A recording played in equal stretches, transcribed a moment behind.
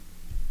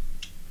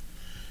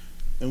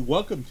and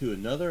welcome to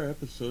another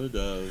episode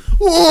of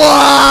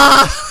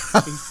Why?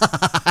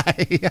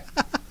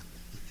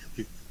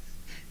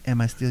 Am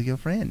I still your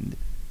friend?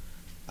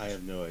 I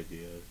have no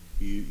idea.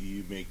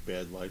 You make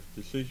bad life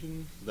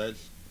decisions?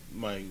 That's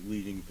my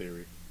leading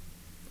theory.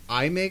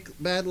 I make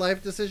bad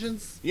life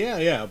decisions?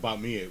 Yeah, about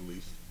me at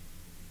least.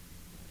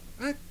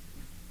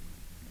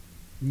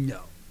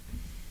 No.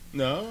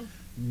 No?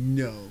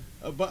 No.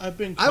 But I've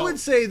been I would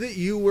say that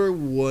you were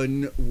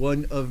one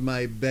of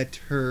my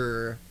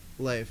better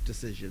life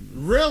decisions.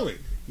 Really?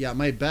 Yeah,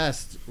 my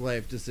best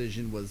life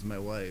decision was my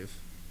wife.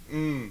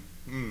 You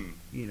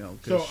know,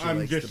 'cause So she I'm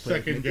likes just to play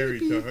with my secondary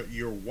pee-pee. to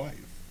your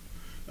wife.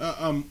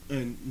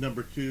 And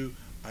number two,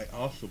 I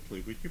also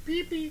play with your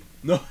pee-pee.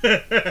 No.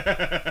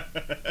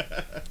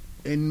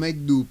 In my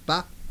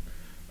dupa.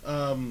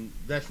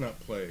 That's not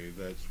play,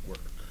 that's work.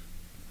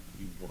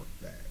 You work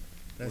that.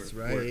 That's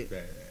Work right.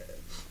 that.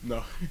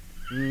 No.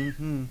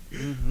 Mm-hmm.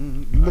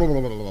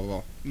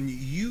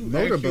 You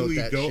Motorboat actually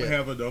that don't shit.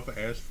 have enough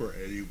ass for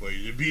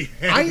anybody to be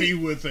happy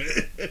with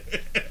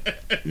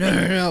it.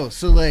 No.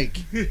 So,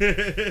 like,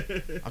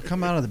 I'll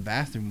come out of the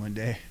bathroom one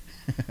day.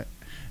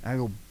 I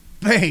go,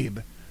 babe.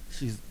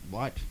 She's,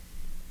 what?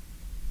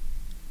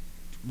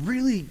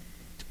 Really?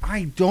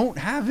 I don't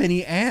have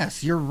any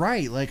ass. You're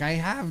right. Like, I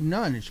have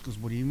none. And she goes,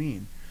 what do you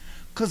mean?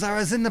 Because I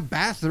was in the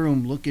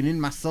bathroom looking at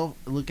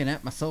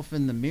myself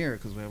in the mirror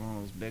because we have one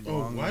of those big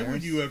long Why mirrors.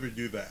 would you ever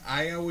do that?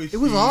 I always It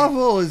was see-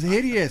 awful. It was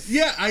hideous.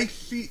 Yeah, I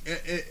see.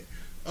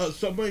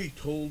 Somebody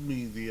told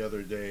me the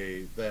other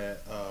day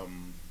that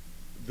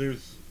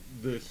there's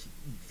this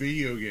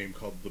video game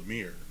called The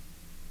Mirror.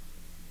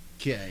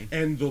 Okay.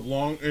 And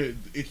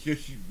it's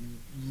just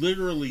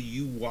literally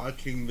you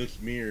watching this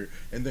mirror,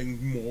 and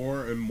then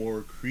more and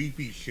more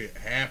creepy shit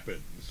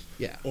happens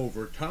Yeah.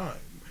 over time.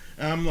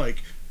 And I'm like,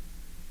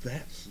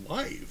 that's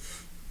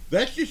life.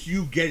 That's just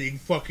you getting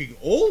fucking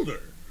older.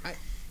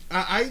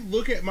 I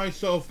look at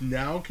myself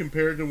now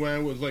compared to when I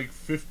was like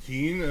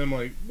 15, and I'm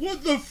like,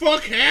 what the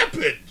fuck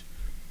happened?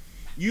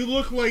 You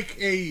look like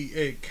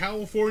a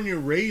California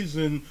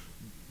raisin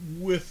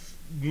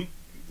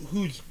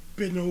who's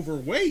been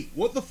overweight.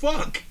 What the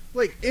fuck?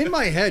 Like, in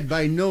my head,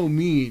 by no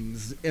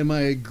means am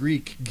I a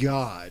Greek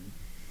god.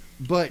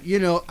 But, you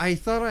know, I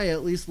thought I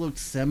at least looked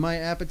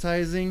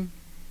semi-appetizing.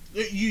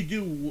 You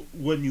do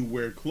when you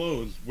wear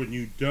clothes. When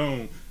you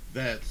don't,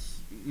 that's...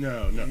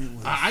 No.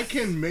 I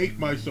can make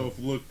myself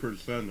look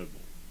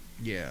presentable.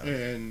 Yeah.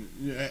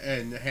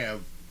 And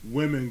have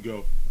women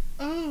go,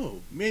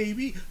 oh,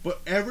 maybe.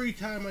 But every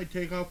time I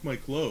take off my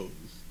clothes,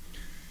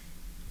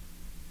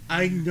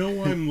 I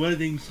know I'm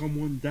letting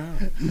someone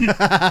down.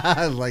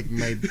 Like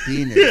my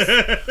penis.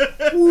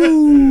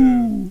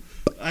 Woo!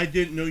 I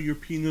didn't know your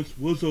penis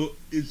was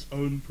its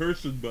own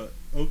person, but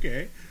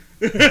okay.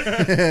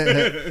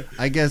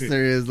 I guess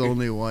there is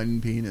only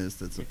one penis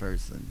that's a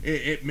person.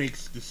 It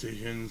makes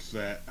decisions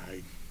that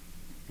I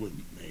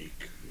wouldn't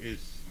make.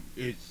 It's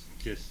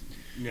just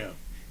no.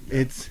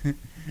 It's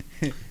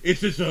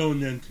It's its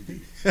own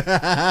entity.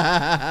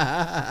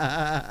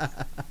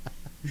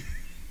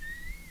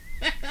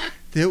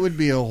 That would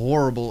be a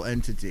horrible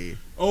entity.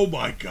 Oh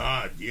my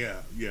god, yeah.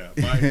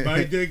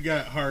 My dick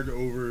got hard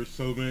over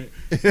so many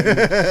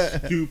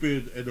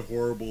stupid and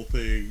horrible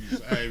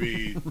things. I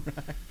mean,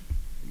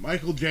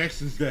 Michael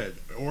Jackson's dead.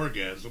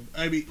 Orgasm.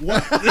 I mean,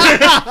 what?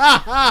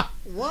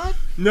 What?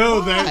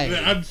 No,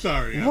 Why? I'm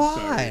sorry.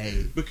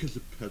 Why? Because a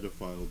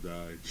pedophile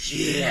died.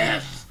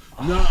 Yes.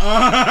 No.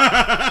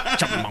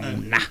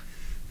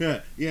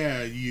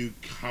 Yeah, you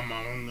come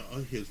on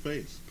his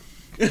face.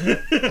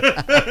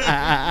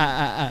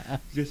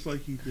 Just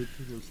like you did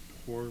to those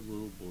poor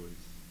little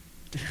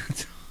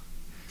boys.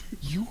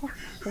 You are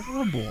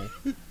horrible.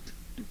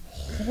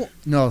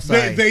 No,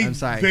 sorry. I'm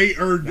sorry. They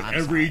earned I'm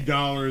every sorry.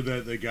 dollar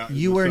that they got.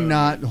 You are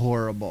not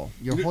horrible.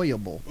 You're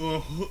horrible.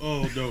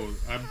 Oh no,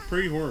 I'm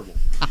pretty horrible.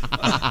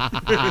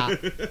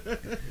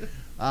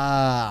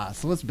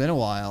 So it's been a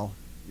while.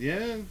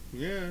 Yeah.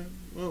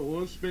 Well,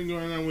 what's been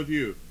going on with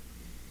you?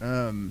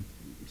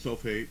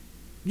 Self-hate.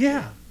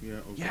 Yeah.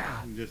 Okay.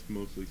 Yeah. Just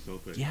mostly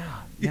self-hate.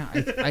 Yeah.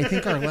 I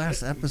think our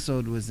last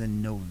episode was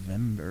in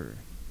November.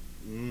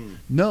 Mm.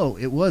 No,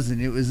 it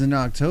wasn't. It was in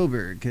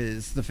October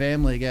because the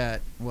family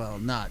got, well,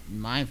 not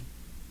my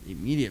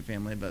immediate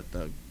family, but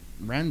the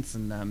Rents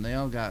and them, they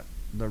all got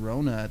the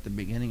Rona at the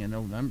beginning of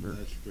November.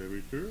 That's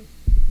very true.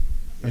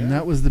 And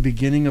that was the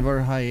beginning of our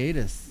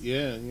hiatus.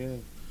 Yeah.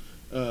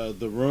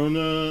 The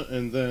Rona,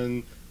 and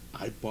then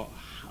I bought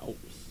a house.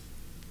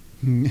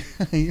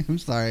 I'm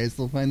sorry, I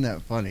still find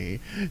that funny.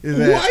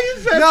 Why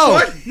is that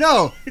funny?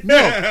 No.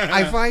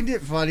 I find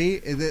it funny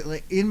that,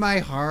 like, in my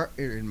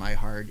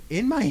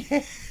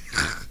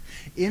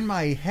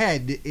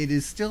head, it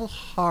is still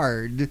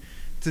hard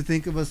to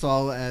think of us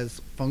all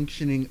as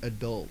functioning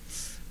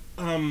adults.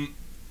 I'm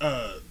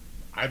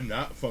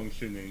not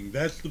functioning.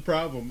 That's the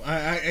problem.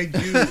 I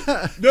do.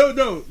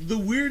 No. The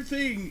weird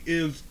thing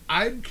is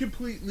I'm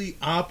completely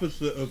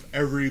opposite of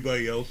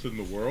everybody else in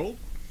the world.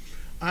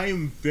 I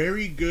am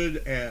very good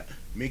at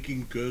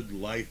making good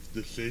life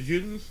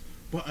decisions,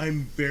 but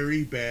I'm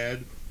very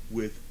bad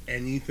with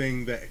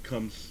anything that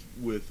comes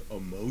with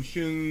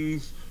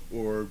emotions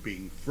or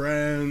being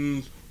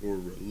friends or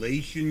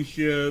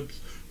relationships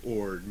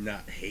or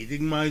not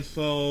hating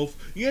myself.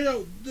 You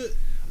know,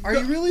 are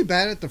you really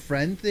bad at the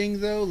friend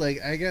thing though?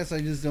 Like, I guess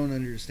I just don't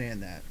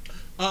understand that.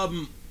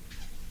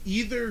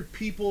 Either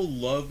people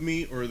love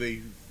me or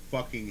they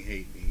fucking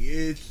hate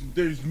me.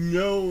 There's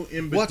no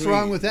in between. What's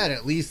wrong with that?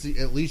 At least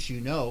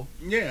you know.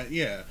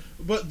 Yeah.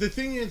 But the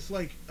thing is,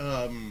 like,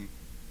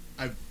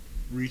 I've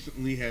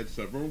recently had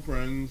several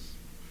friends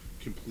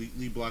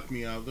completely block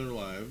me out of their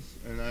lives,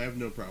 and I have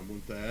no problem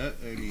with that.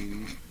 I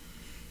mean,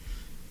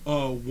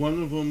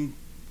 one of them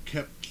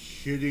kept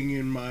shitting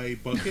in my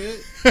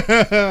bucket.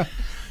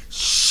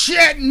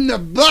 Shit in the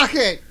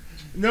bucket!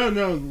 No,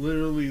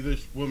 literally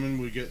this woman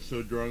would get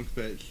so drunk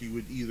that she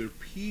would either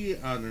pee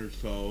on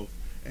herself,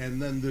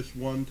 and then this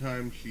one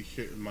time she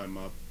shit in my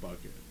mop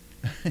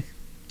bucket.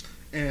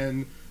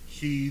 And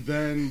she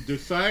then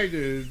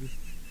decided,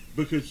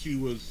 because she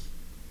was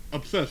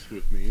obsessed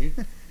with me,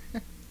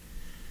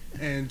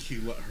 and she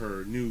let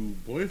her new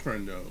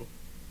boyfriend know,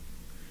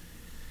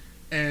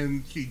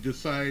 and she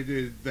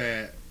decided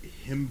that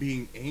him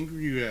being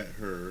angry at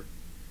her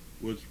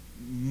was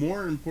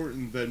more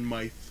important than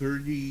my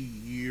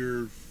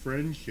 30-year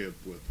friendship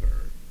with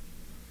her.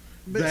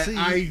 But that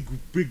I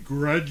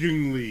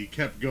begrudgingly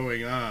kept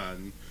going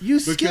on. You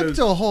skipped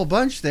a whole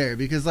bunch there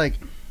because, like,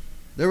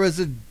 there was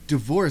a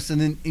divorce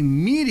and then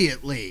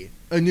immediately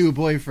a new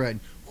boyfriend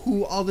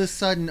who all of a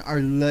sudden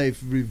our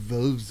life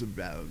revolves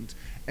around,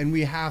 and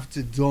we have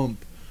to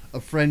dump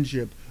a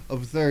friendship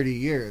of 30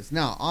 years.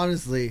 Now,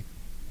 honestly,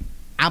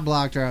 I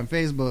blocked her on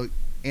Facebook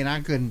and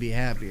I couldn't be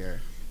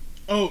happier.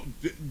 Oh,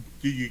 did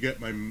you get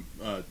my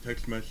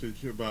text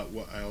message about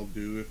what I'll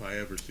do if I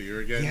ever see her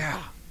again?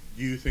 Yeah.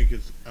 Do you think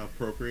it's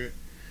appropriate?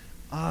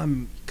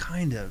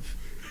 Kind of.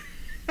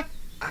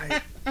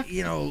 I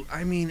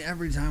mean,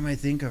 every time I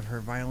think of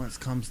her, violence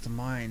comes to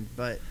mind,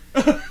 but...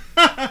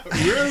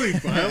 Really?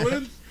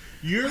 Violence?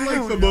 You're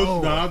like the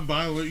most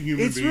non-violent human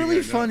being. It's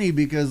really funny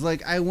because,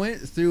 like, I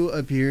went through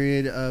a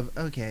period of,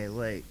 okay,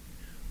 like,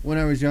 when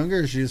I was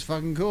younger, she was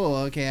fucking cool.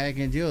 Okay, I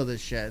can deal with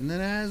this shit. And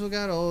then as we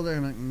got older,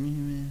 I'm like,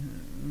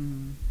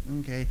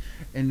 okay.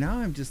 And now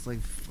I'm just like,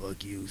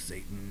 fuck you,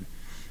 Satan.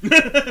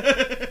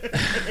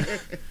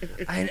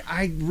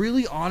 I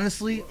really,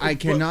 honestly, I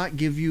cannot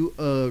give you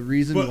a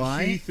reason why.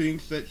 But she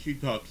thinks that she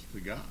talks to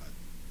God.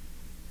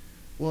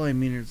 Well, I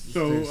mean, it's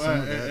so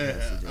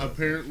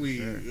apparently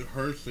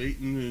her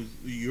Satan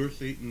your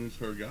Satan is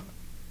her God.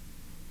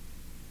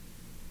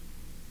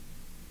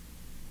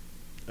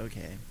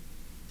 Okay.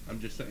 I'm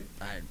just saying.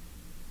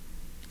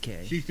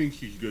 Okay. She thinks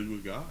she's good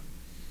with God.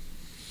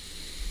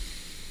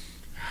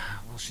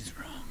 Well, she's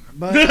wrong.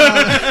 But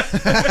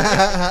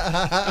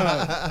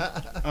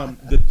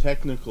the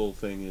technical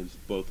thing is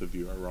both of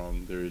you are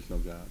wrong. There is no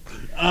God.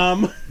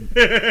 Well,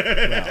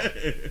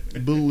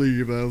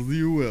 believe as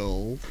you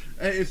will.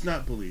 It's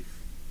not belief.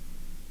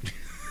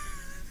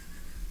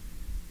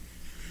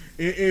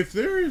 If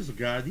there is a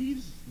God,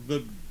 he's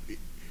the...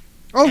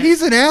 Oh,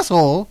 he's an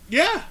asshole.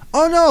 Yeah.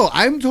 Oh, no,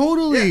 I'm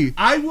totally... Yeah.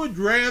 I would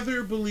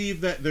rather believe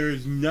that there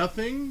is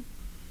nothing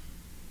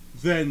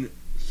than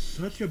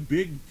such a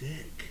big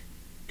dick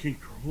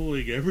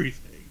controlling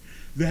everything.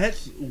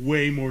 That's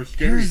way more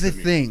scary. Here's the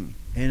thing,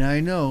 and I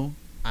know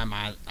I'm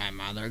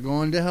either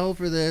going to hell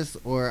for this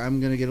or I'm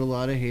going to get a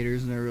lot of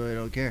haters and I really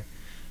don't care.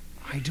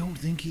 I don't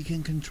think he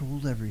can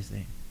control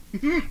everything.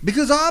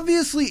 Because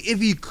obviously, if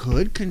he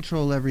could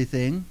control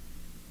everything,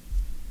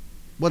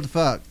 what the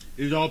fuck?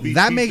 It'd all be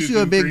that makes you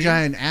a big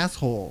giant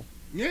asshole.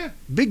 Yeah.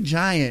 Big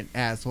giant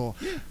asshole.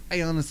 Yeah.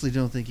 I honestly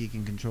don't think he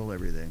can control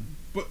everything.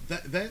 But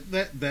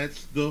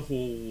that's the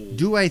whole...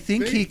 Do I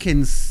think he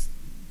can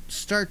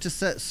start to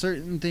set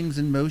certain things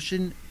in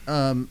motion?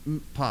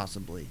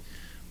 Possibly.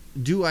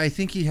 Do I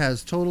think he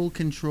has total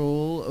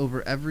control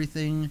over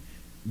everything?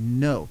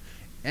 No.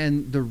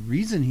 And the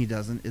reason he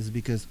doesn't is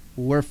because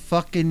we're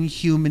fucking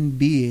human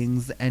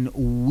beings and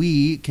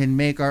we can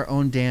make our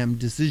own damn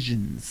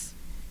decisions.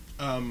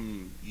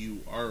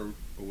 You are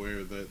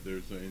aware that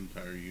there's an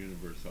entire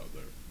universe out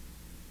there.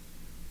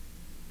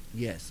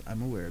 Yes,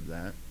 I'm aware of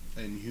that.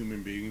 And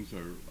human beings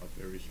are a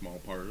very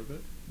small part of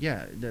it.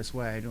 Yeah, that's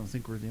why I don't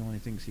think we're the only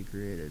things he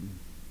created.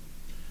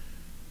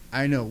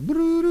 I know. But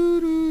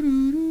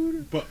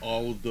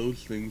all of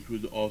those things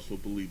would also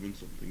believe in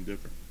something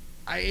different.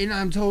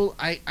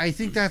 I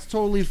think that's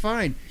totally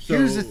fine. So,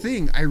 here's the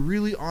thing. I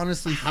really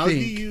honestly how think...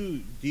 do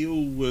you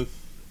deal with...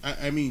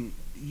 I mean,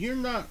 you're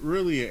not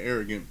really an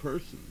arrogant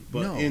person.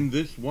 But no. In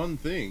this one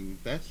thing,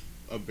 that's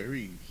a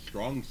very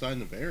strong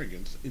sign of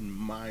arrogance in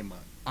my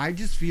mind. I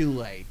just feel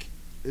like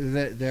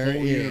that there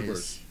whole is...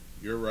 universe.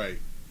 You're right.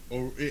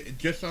 Or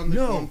just on this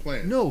one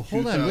planet. No,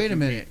 hold on, wait a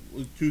minute.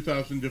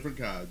 2,000 different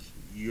gods.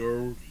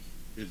 Yours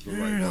is the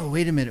right No,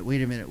 wait a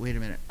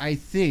minute. I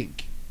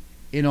think,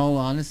 in all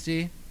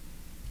honesty,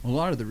 a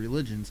lot of the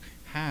religions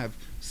have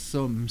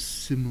some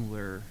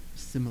similarities.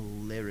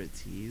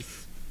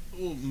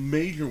 Well,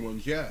 major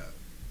ones, yeah.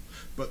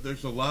 But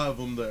there's a lot of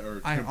them that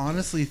are... I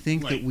honestly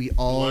think that we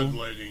all...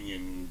 bloodletting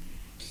and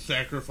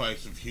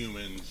sacrifice of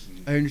humans.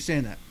 I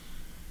understand that.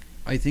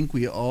 I think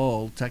we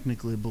all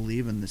technically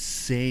believe in the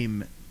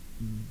same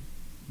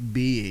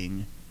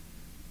being.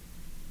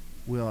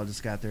 We all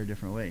just got there a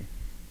different way.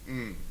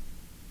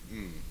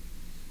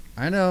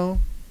 I know.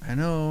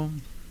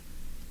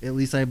 At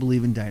least I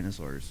believe in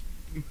dinosaurs.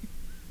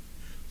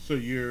 So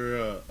you're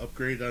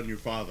upgrade on your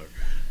father.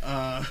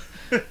 On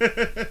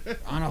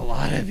a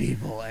lot of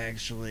people,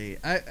 actually.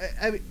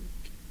 I mean,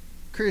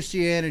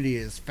 Christianity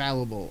is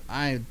fallible.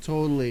 I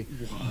totally...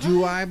 What?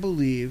 Do I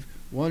believe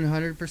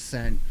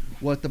 100%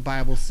 what the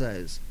Bible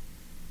says?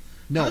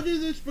 No. How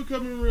did this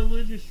become a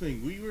religious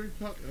thing? We were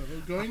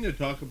going to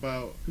talk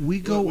about... We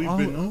go we've all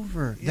been-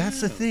 over.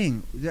 That's the Yeah.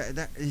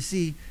 thing.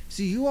 See,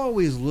 you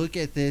always look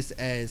at this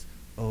as,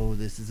 oh,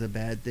 this is a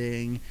bad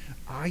thing.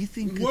 I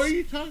think What are it's,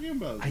 you talking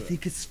about? I then?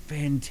 think it's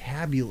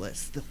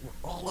fantabulous that we're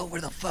all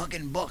over the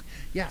fucking book.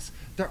 Yes,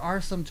 there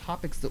are some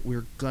topics that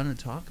we're gonna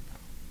talk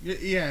about,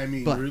 Yeah, I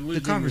mean, but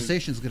religion the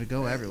conversation's gonna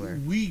go everywhere.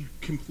 We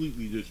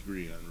completely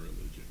disagree on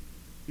religion.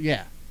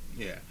 Yeah.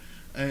 Yeah,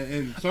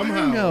 and somehow... I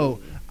don't know.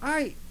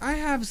 I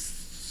have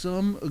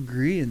some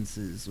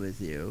agreeances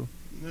with you.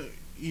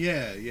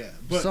 Yeah,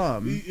 but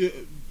Some.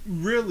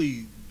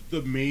 really,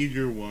 the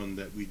major one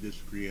that we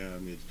disagree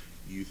on is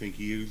you think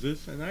he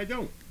exists and I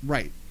don't,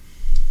 Right.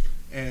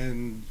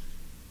 and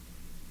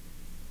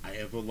I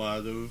have a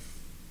lot of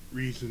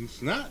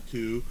reasons not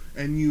to,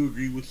 and you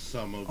agree with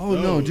some of Oh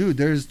those. no, dude.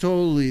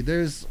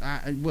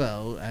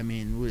 Well, I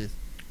mean, with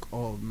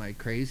all of my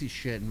crazy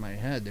shit in my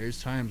head,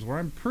 there's times where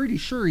I'm pretty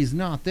sure he's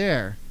not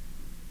there.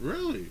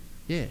 Really?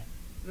 Yeah.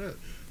 Yeah.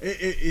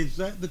 Is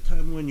that the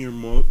time when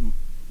you're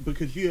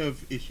because you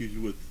have issues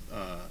with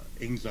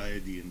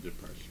anxiety and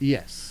depression?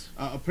 Yes.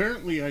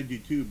 Apparently, I do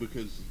too,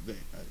 because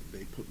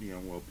they put me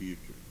on Wellbutrin,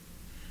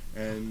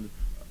 and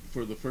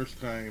for the first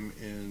time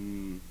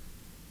in,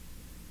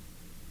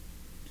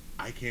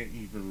 I can't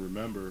even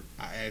remember,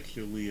 I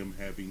actually am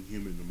having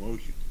human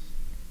emotions.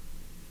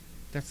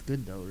 That's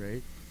good though,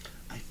 right?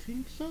 I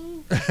think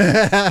so.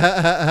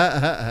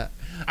 I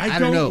I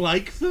don't know. don't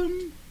like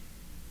them.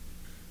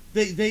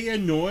 They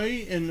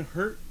annoy and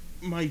hurt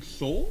my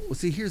soul. Well,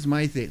 see, here's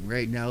my thing.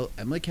 Right now,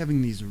 I'm like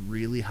having these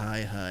really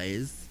high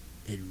highs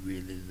and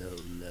really low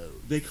lows.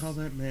 They call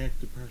that manic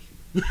depression.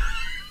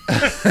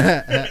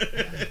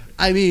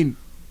 I mean,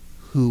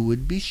 who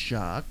would be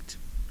shocked?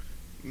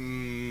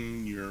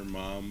 Your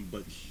mom,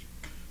 but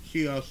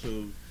she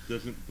also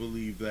doesn't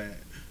believe that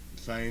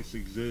science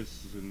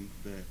exists and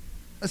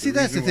that. See,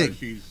 that's the reason why thing.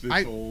 she's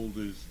this old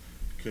is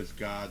because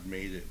God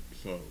made it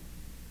so.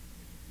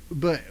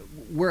 But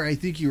where I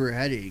think you were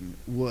heading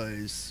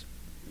was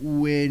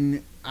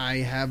when I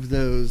have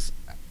those,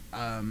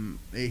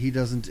 he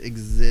doesn't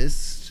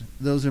exist.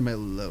 Those are my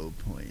low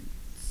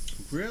points.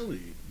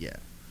 Really? Yeah.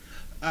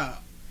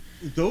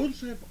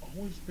 Those have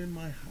always been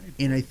my high point.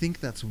 And I think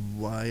that's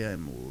why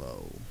I'm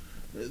low.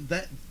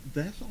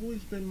 That's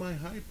always been my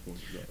high point,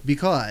 though.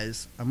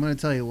 Because, I'm going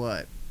to tell you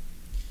what.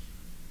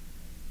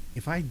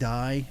 If I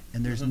die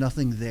and there's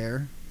nothing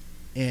there,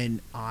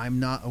 and I'm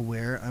not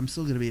aware, I'm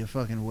still going to be a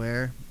fucking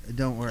aware.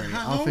 Don't worry.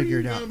 How I'll figure are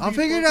it you out. gonna I'll be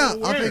figure it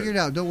fucking out. I'll aware? figure it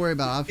out. Don't worry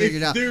about it. I'll figure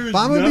it out. There's But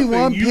I'm going to be nothing,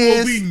 one you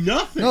pissed. will be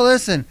nothing. No,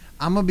 listen.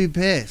 I'm going to be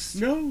pissed.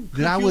 No,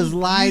 That I was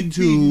lied you'd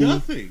to. be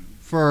nothing.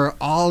 For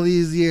all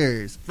these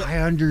years. I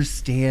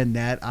understand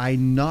that.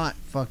 I'm not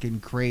fucking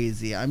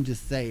crazy. I'm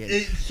just saying.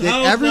 It That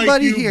sounds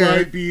everybody like you here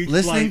might be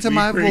listening to slightly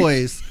my crazy.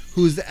 voice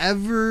who's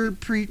ever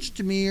preached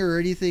to me or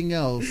anything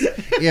else,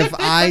 if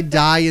I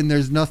die and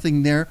there's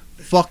nothing there,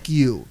 fuck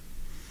you.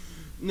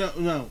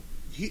 No.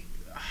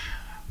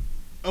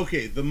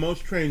 Okay, the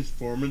most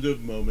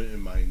transformative moment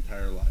in my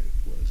entire life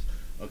was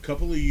a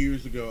couple of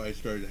years ago. I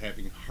started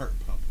having heart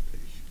palpitations.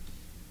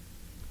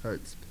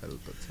 Hearts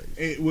palpitations.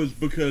 It was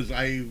because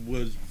I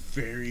was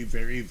very,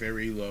 very,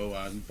 very low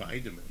on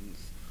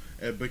vitamins,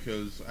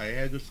 because I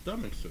had a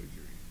stomach surgery,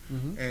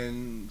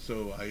 and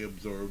so I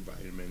absorb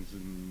vitamins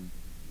in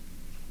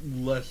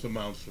less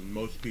amounts than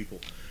most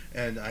people,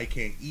 and I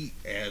can't eat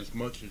as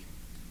much as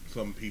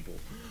some people.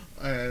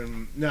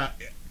 Not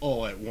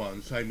all at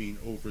once. I mean,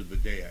 over the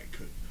day I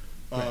could.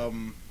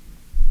 Right.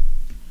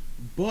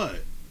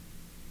 But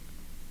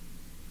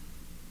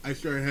I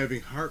started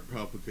having heart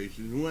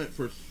palpitations. And when it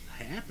first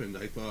happened,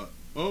 I thought,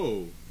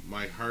 oh,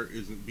 my heart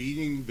isn't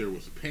beating. There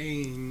was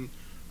pain.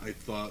 I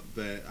thought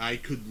that I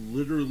could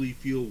literally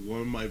feel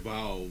one of my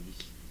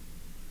valves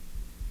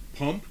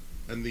pump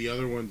and the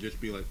other one just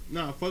be like,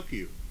 nah, fuck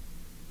you.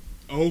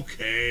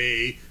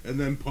 Okay. And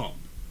then pump.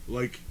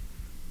 Like,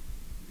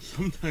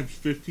 sometimes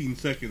 15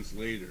 seconds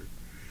later.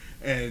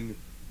 And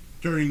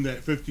during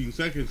that 15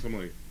 seconds, I'm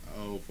like,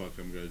 oh, fuck,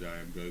 I'm going to die,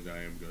 I'm going to die,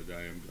 I'm going to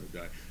die, I'm going to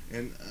die.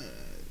 And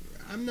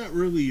I'm not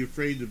really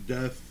afraid of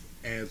death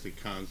as a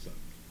concept.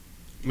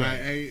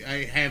 Right.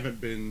 I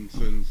haven't been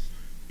since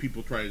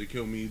people tried to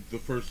kill me the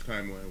first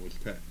time when I was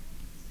 10.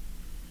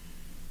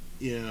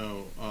 You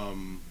know,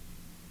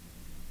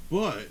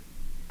 but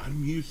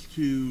I'm used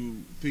to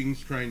things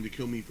trying to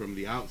kill me from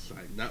the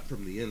outside, not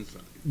from the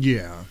inside.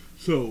 Yeah.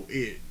 So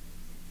it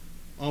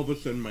all of a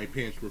sudden my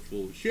pants were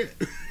full of shit.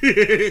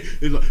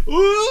 It's like,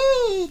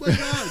 oh my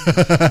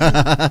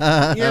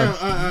god!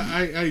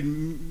 I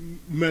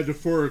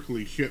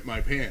metaphorically shit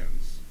my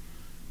pants,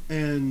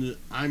 and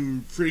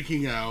I'm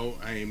freaking out.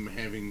 I'm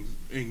having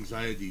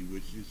anxiety,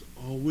 which is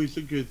always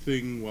a good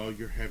thing while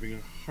you're having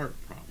a heart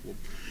problem.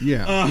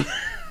 Yeah.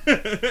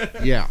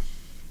 Yeah.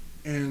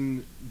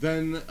 And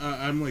then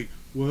I'm like,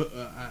 well,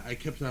 I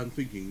kept on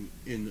thinking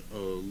in a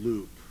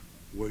loop.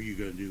 What are you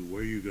gonna do?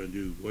 What are you gonna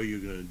do? What are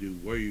you gonna do?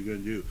 What are you gonna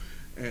do?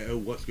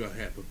 What's gonna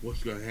happen?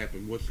 What's gonna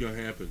happen? What's gonna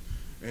happen?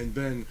 And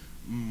then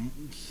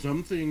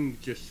something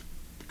just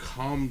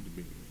calmed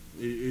me.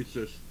 It's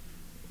just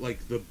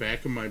like the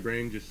back of my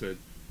brain just said,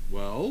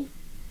 well,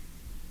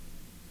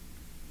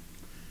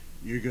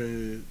 you're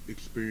gonna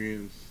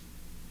experience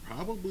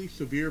probably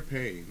severe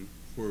pain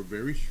for a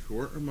very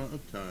short amount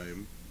of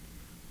time,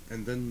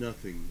 and then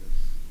nothingness.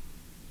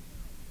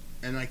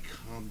 And I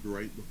calmed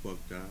right the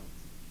fuck down.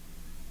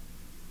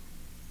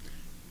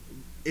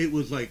 It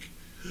was like,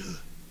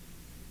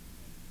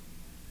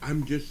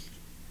 I'm just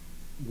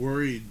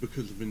worried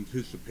because of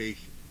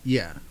anticipation.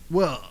 Yeah.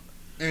 Well,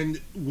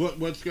 and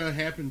what's gonna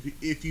happen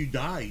if you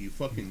die? You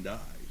fucking die.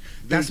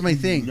 That's my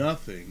thing.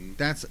 Nothing.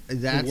 That's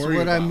to worry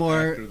what I'm about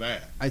more. After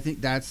that. I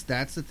think that's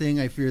the thing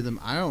I fear them.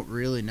 I don't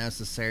really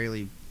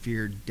necessarily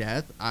fear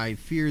death. I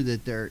fear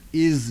that there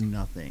is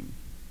nothing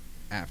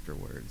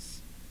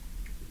afterwards.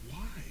 Why?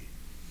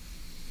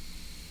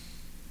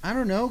 I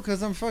don't know,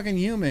 because I'm fucking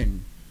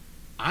human.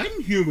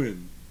 I'm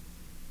human.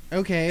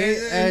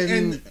 Okay,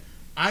 and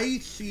I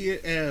see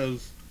it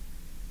as,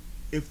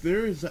 if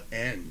there is an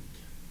end,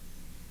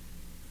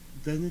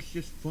 then it's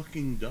just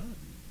fucking done.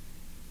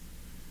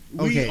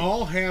 Okay. We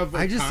all have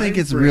I just time think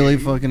it's frame. really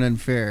fucking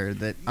unfair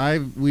that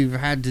we've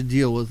had to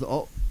deal with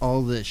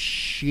all this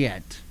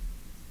shit.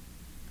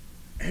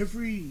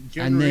 Every And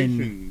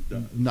generation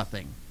then does.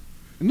 nothing.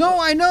 No,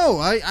 I know.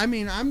 I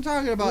mean, I'm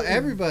talking about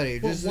everybody.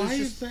 But Just, why it's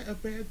is just, that a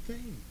bad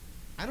thing?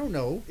 I don't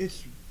know.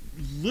 It's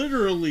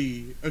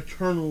literally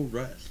eternal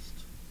rest.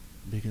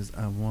 Because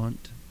I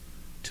want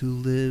to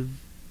live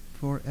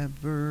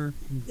forever.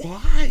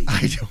 Why?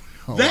 I don't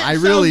know. That I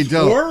really sounds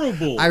don't.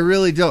 horrible. I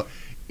really don't.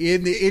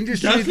 In the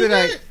industry Doesn't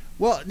that it?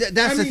 well,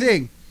 that's the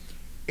thing,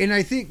 and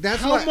I think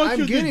that's How what much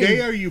I'm of getting. the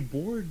day are you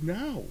bored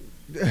now?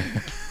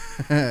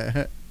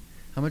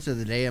 How much of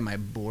the day am I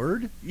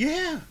bored?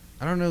 Yeah.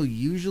 I don't know.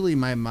 Usually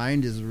my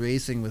mind is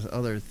racing with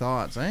other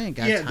thoughts. I ain't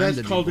got time That's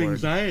to be called bored.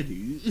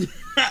 anxiety.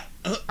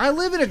 I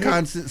live in a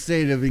constant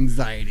state of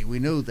anxiety. We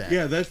know that.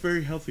 Yeah, that's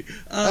very healthy.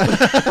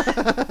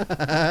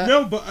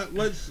 No, but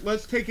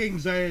let's take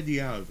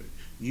anxiety out of it.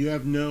 You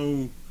have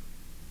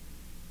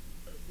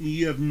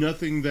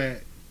nothing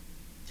that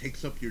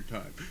takes up your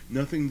time.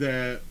 Nothing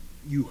that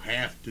you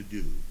have to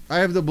do. I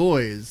have the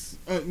boys.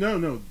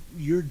 No,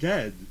 you're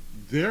dead.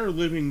 They're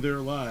living their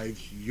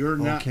lives. You're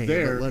not Okay,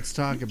 there. but let's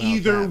talk about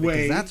Either that, way,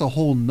 because that's a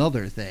whole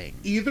nother thing.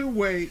 Either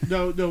way,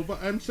 no,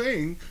 but I'm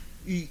saying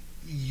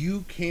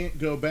you can't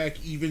go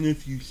back even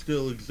if you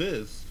still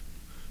exist.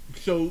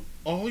 So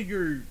all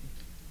you're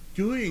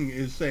doing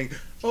is saying,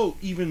 oh,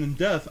 even in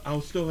death, I'll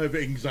still have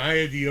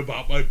anxiety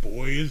about my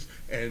boys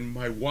and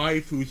my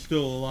wife who's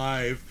still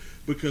alive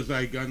because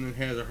I got and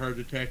had a heart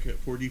attack at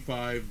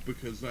 45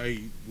 because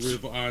I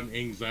live on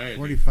anxiety.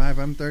 45.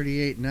 I'm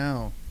 38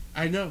 now.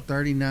 I know.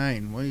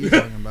 39. What are you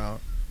talking about?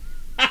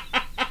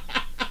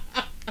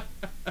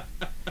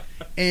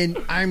 And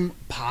I'm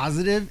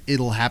positive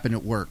it'll happen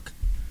at work.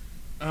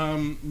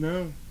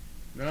 No.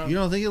 You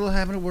don't think it'll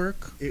happen at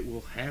work? It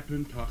will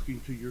happen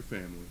talking to your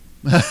family.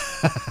 You'll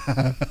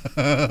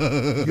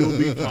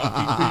be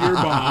talking to your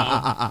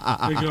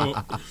mom and go,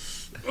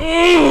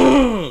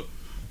 ugh!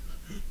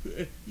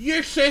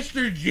 Your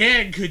sister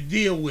Jan could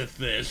deal with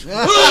this. My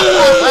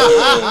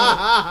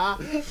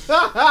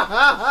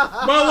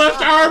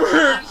left arm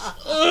hurts.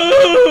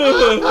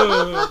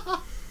 Ugh!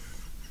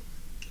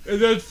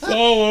 And then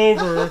fall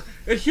over.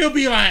 And she'll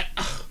be like,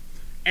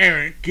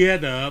 Eric,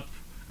 get up.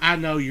 I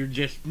know you're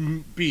just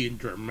being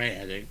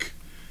dramatic.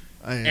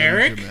 I am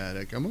Eric?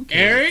 dramatic. I'm okay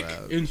Eric?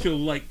 with that. And she'll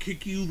like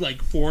kick you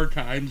like 4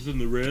 times in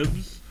the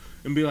ribs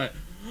and be like,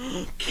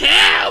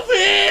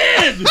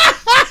 Calvin!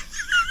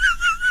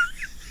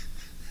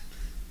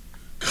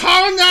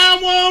 Call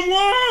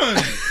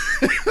 911!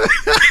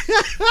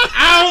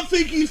 I don't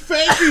think he's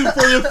fed you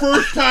for the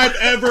first time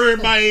ever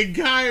in my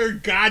entire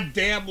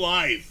goddamn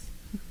life.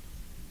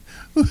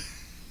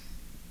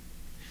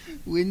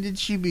 When did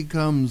she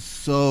become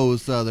so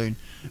Southern?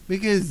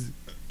 Because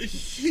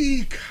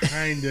She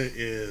kinda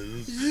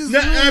is. She's No,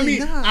 I really mean,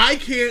 not. I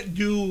can't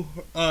do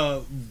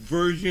a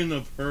version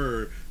of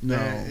her.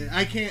 No.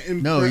 I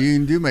can't. No, you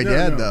can do my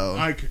dad, though.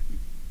 I can.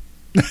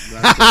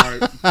 That's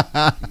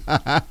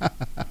right.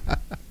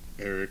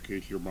 Eric,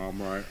 is your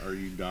mom right? Are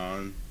you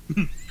Don?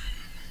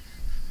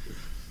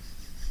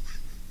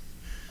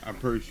 I'm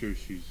pretty sure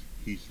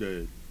he's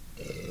dead.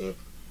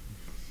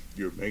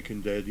 You're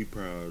making Daddy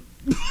proud.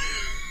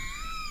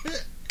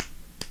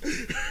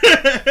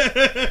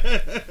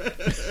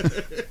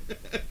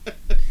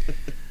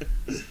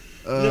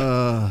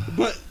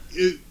 But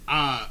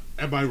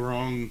Am I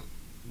wrong?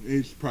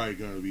 It's probably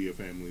going to be a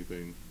family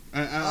thing.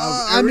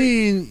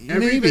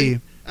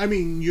 Maybe. I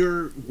mean,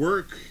 your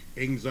work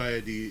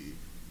anxiety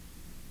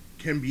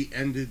can be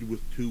ended with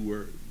 2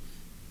 words.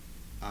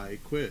 I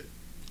quit.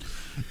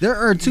 There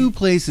are 2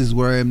 places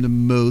where I'm the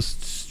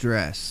most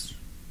stressed.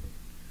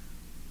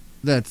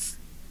 That's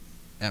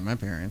at my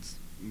parents'.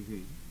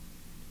 Mm-hmm.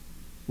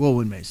 Well,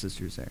 when my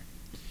sister's there.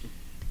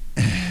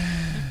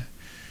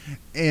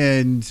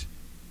 And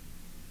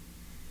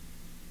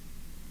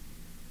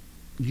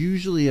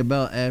usually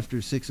about after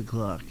 6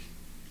 o'clock.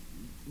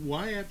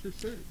 Why after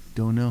 6?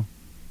 Don't know.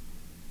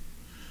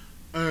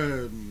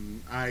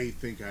 I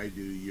think I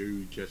do.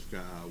 You just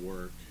got out of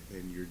work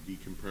and you're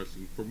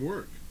decompressing from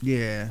work.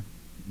 Yeah,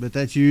 but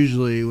that's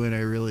usually when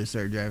I really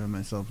start driving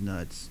myself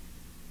nuts.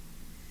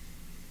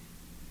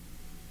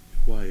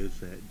 Why is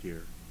that,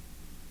 dear?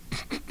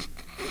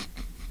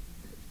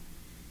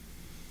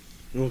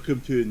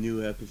 Welcome to a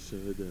new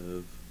episode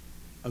of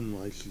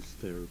Unlicensed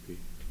Therapy.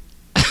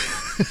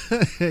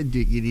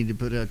 Dude, you need to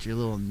put out your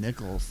little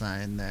nickel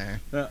sign there.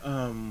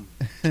 I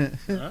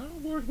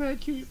don't work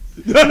that cheap.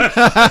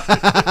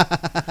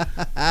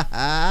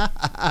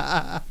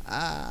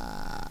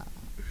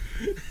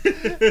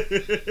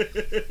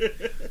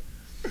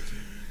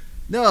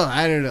 No,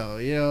 I don't know.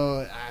 You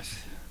know,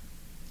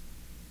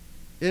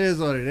 it is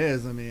what it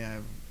is. I mean,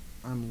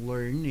 I'm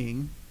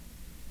learning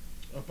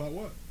About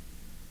what?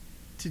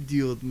 to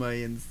deal with my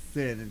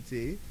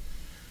insanity.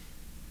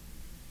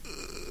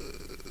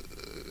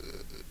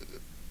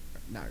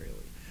 Not really.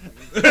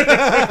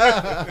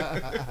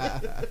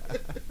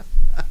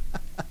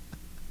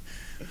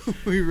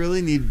 We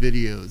really need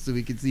videos so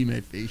we can see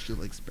my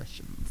facial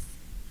expressions.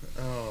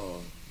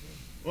 Oh.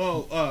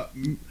 Well,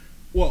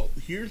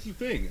 here's the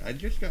thing. I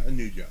just got a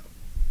new job.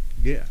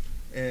 Yeah.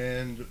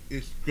 And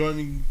it's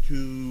going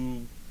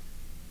to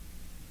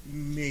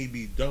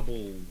maybe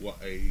double what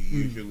I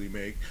usually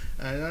make.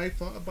 And I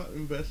thought about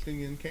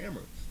investing in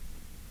cameras.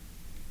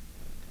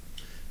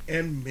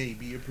 And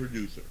maybe a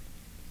producer.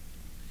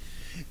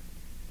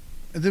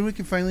 And then we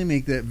can finally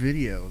make that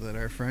video that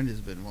our friend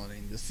has been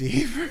wanting to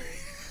see.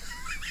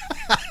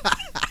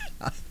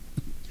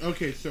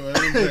 Okay, so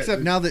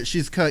except now that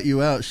she's cut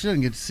you out, she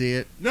doesn't get to see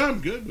it. No,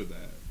 I'm good with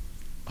that.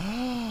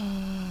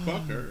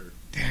 Fuck her.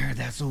 There,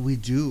 that's what we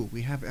do.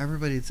 We have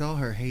everybody tell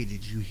her, "Hey,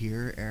 did you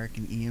hear Eric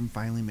and Ian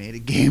finally made a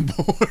game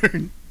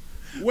board?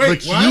 Wait,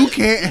 but what? you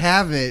can't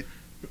have it."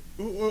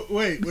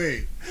 Wait.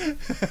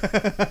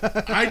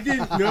 I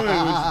didn't know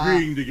I was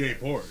agreeing to gay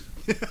porn.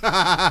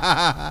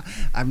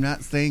 I'm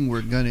not saying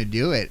we're gonna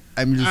do it.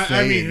 I'm just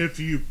saying. I mean, if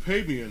you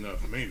pay me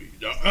enough, maybe.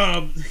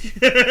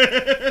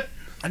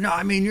 No,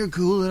 I mean, you're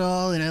cool and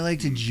all, and I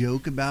like to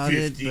joke about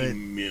it, but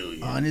 $50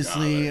 million.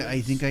 honestly, I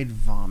think I'd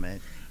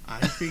vomit.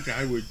 I think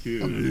I would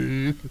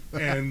too.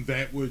 And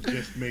that would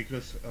just make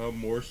us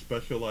more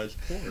specialized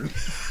porn.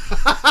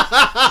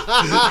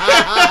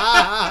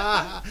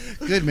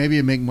 Good, maybe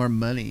it'd make more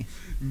money.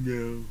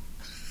 No.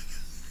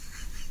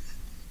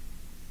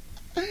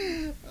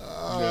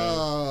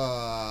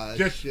 Oh,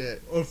 Just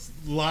shit. a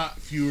lot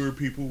fewer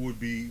people would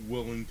be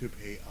willing to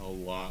pay a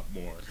lot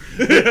more.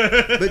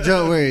 But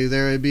don't worry,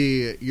 there would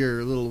be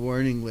your little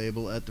warning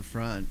label at the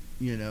front,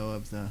 you know,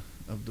 of the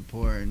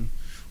porn.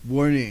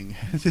 Warning,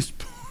 this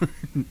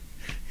porn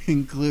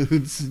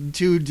includes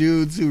 2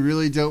 dudes who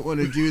really don't want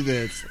to do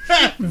this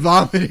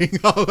vomiting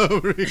all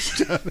over each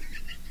other.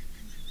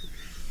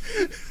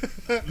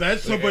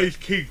 That's somebody's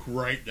kink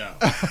right now.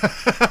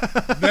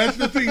 That's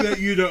the thing that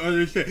you don't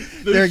understand.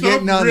 They're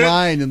getting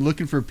online and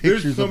looking for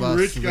pictures of us.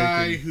 There's some rich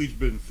guy who's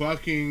been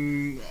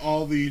fucking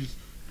all these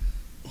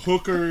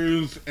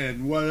hookers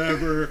and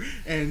whatever,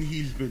 and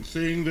he's been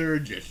sitting there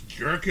just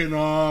jerking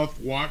off,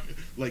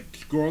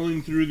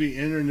 scrolling through the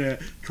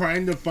internet,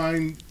 trying to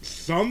find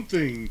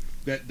something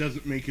that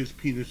doesn't make his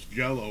penis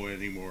jello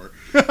anymore.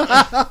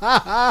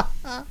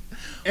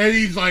 And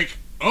he's like,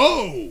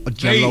 "Oh, a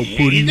jello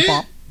pudding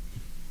pop."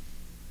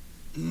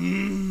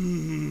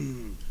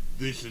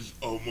 This is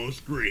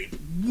almost grape.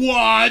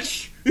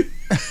 Watch.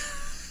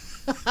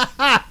 I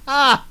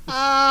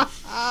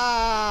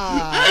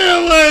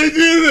don't want to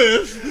do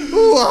this.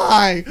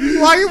 Why?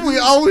 Why have we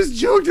always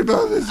joked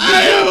about this?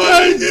 I don't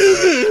want to do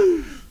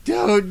this.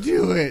 Don't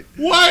do it.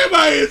 Why am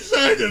I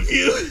inside of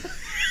you?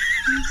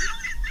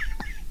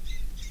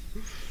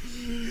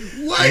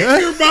 Why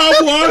is your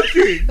mom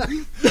watching?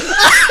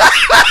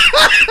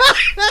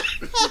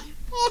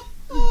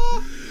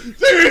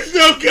 There is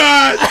no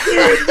God.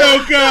 There is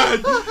no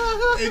God.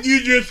 And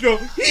you just go,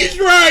 he's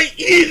right.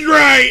 He's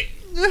right.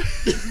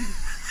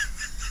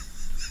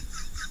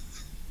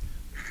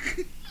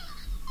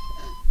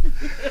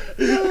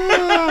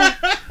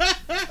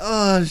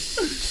 Oh,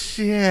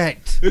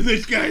 shit. And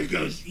this guy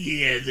goes,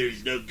 yeah,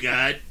 there's no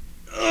God.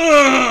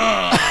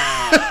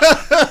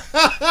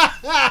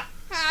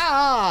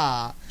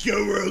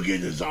 Joe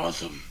Rogan is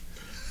awesome.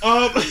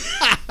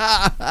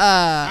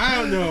 I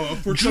don't know.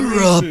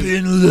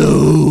 Dropping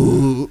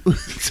low.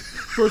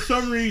 For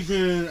some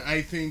reason,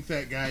 I think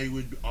that guy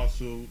would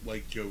also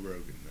like Joe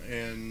Rogan.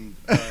 And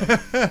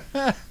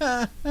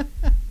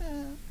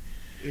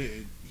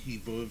He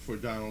voted for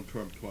Donald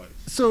Trump twice.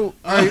 So,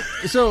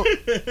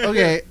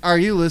 okay, are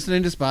you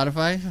listening to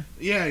Spotify?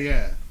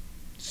 Yeah.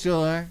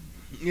 Still are?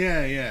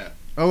 Yeah.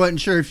 I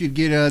wasn't sure if you'd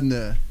get on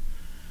the...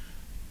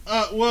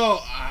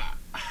 Well,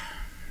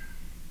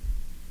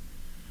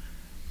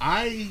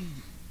 I've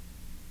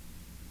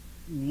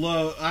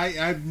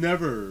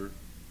never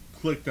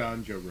clicked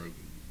on Joe Rogan.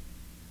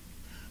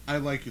 I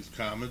like his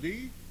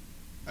comedy.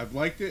 I've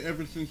liked it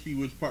ever since he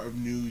was part of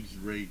News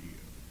Radio.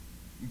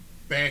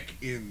 Back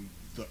in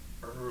the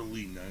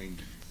early 90s.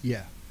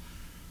 Yeah.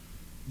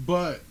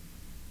 But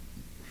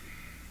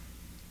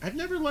I've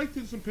never liked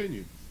his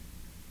opinions.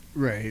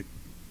 Right.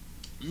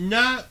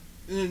 Not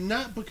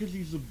because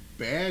he's a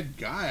bad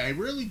guy. I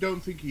really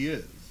don't think he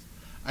is.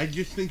 I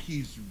just think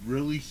he's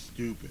really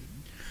stupid.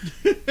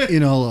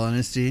 In all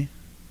honesty,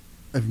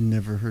 I've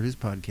never heard his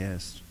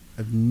podcast.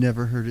 I've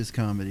never heard his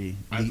comedy.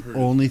 The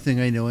only thing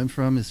I know him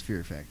from is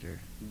Fear Factor.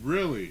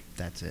 Really?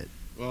 That's it.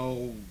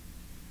 Well,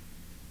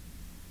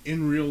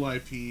 in real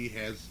life, he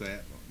has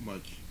that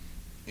much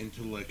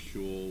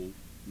intellectual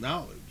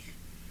knowledge.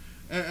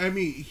 I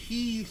mean,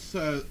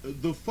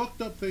 the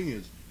fucked up thing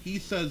is, he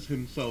says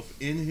himself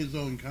in his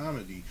own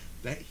comedy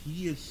that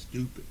he is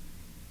stupid.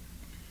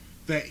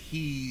 That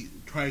he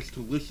tries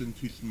to listen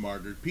to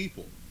smarter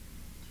people.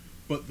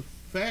 But the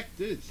fact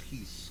is,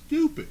 he's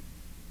stupid.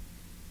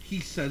 He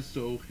says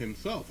so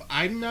himself.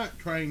 I'm not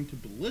trying to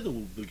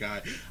belittle the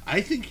guy.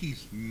 I think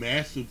he's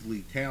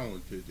massively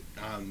talented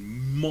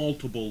on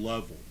multiple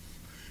levels.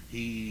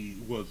 He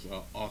was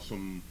an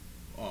awesome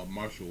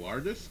martial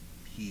artist.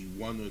 He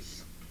won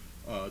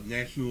a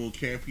national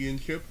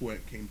championship when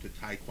it came to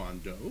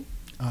Taekwondo.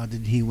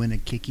 Did he win a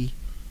kicky?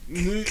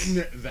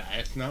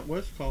 That's not what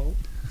it's called.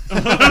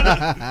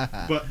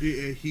 But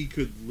he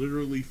could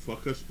literally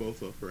fuck us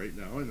both up right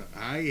now. And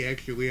I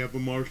actually have a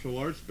martial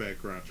arts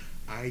background.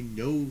 I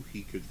know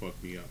he could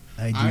fuck me up.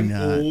 I'm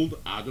old,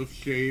 out of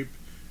shape,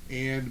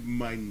 and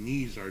my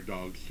knees are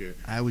dog shit.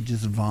 I would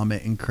just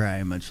vomit and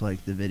cry, much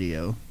like the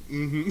video.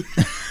 Mm-hmm.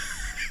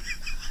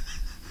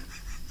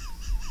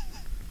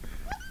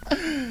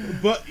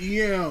 But,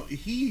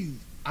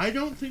 I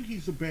don't think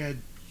he's a bad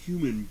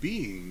human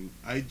being.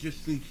 I just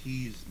think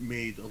he's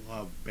made a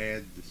lot of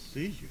bad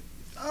decisions.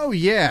 Oh,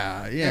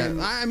 yeah.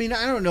 And, I mean,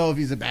 I don't know if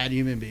he's a bad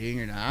human being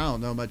or not. I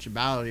don't know much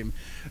about him.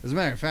 As a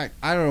matter of fact,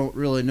 I don't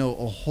really know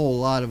a whole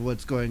lot of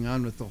what's going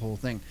on with the whole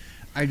thing.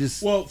 I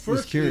just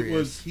was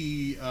curious.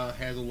 He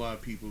had a lot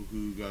of people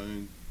who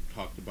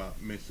talked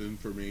about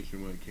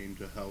misinformation when it came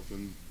to health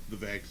and the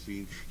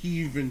vaccine.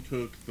 He even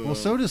took the... Well,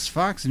 so does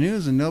Fox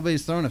News, and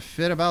nobody's throwing a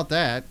fit about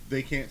that.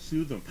 They can't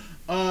sue them.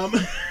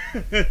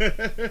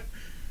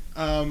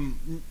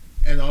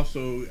 And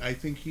also, I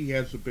think he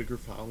has a bigger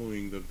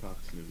following than Fox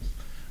News.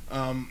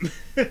 I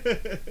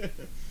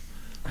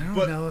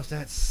don't know if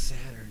that's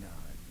sad or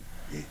not.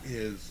 It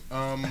is.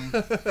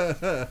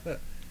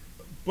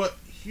 But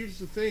here's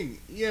the thing.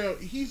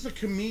 He's a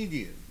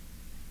comedian.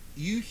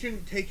 You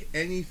shouldn't take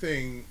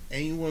anything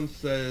anyone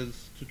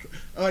says to...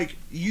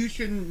 you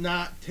should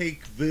not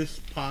take this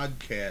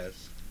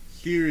podcast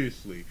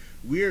seriously.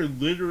 We are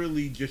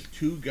literally just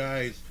two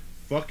guys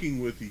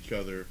fucking with each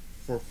other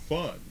for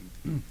fun.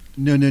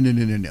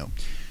 No.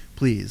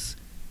 Please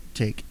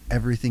take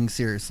everything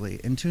seriously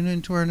and tune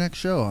into our next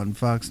show on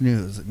Fox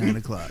News at 9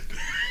 o'clock.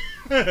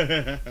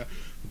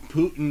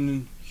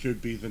 Putin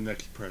should be the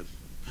next president.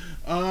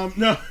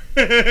 No.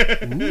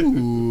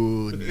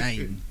 Ooh,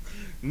 9.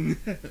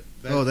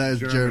 That is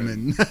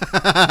German.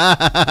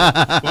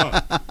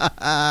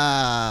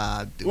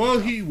 Well,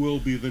 he will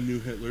be the new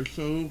Hitler,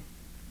 so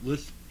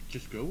let's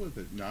just go with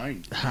it.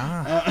 9.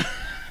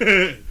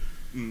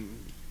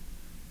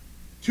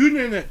 Tune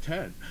in at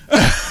 10.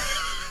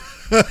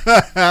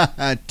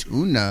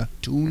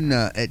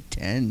 Tuna at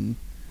 10.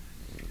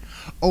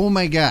 Oh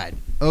my god.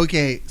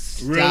 Okay,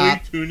 stop. Really?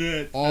 Tuna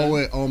at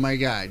 10? Oh my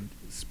god.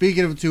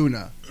 Speaking of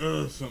tuna.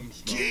 Something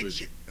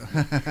smells.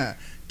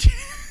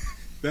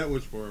 That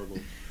was horrible.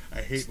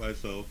 I hate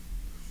myself.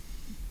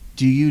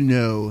 Do you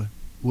know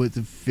what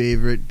the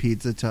favorite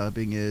pizza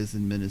topping is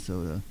in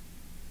Minnesota?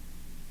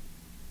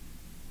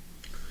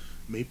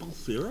 Maple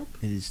syrup?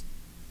 It is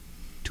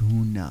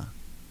tuna.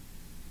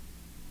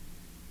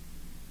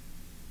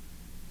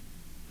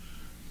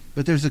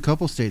 But there's a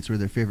couple states where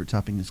their favorite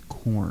topping is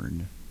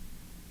corn.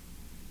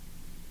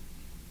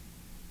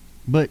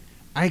 But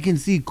I can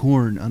see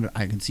corn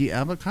I can see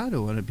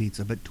avocado on a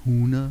pizza, but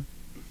tuna.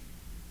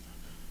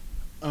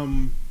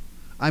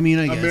 I mean,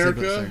 I guess America,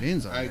 they put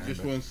sardines on I there,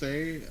 just but... want to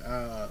say,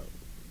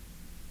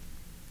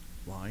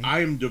 why? I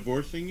am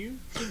divorcing you.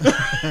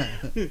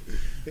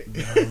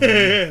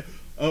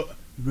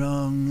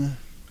 Wrong.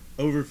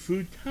 Over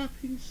food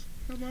toppings?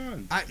 Come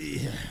on.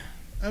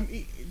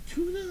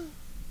 Tuna.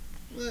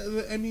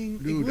 I mean,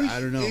 dude, I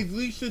don't know. At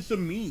least it's a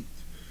meat.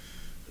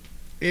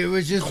 It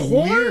was just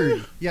corn?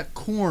 Weird. Yeah,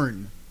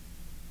 corn.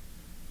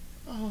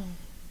 Oh,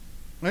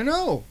 I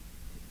know.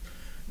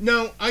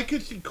 Now, I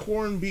could see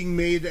corn being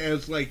made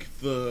as like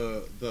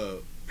the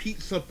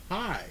pizza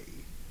pie,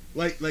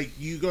 like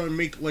you gonna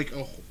make like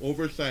a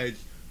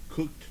oversized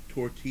cooked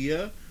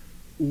tortilla.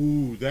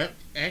 Ooh, that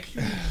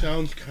actually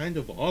sounds kind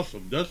of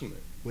awesome, doesn't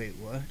it? Wait,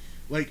 what?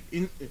 Like,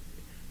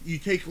 you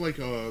take like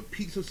a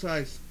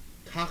pizza-sized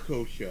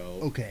taco shell,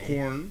 Okay.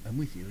 corn, I'm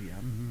with you, yeah.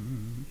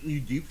 Mm-hmm. you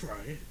deep fry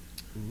it,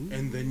 Ooh.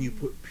 and then you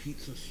put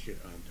pizza shit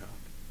on top.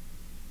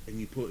 And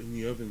you put it in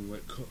the oven and let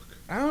it cook.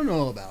 I don't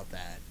know about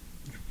that.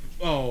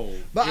 Oh.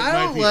 But I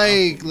don't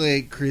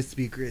like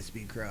crispy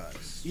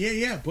crust.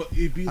 Yeah, but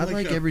it'd be I like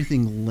like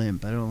everything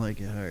limp. I don't like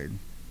it hard.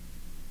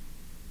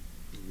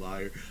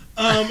 Liar.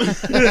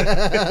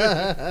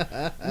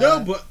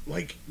 No, but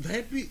like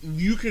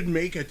you could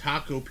make a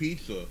taco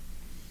pizza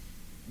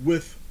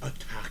with a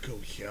taco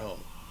shell.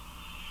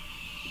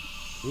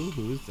 Ooh,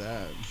 who's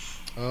that?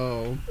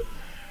 Oh,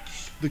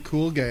 the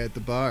cool guy at the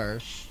bar.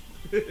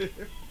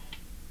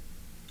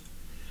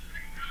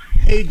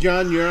 Hey,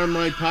 John, you're on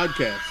my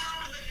podcast.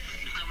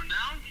 You coming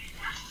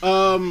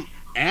down?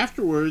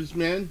 Afterwards,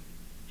 man.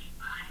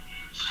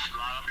 A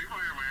lot of people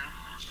here, man.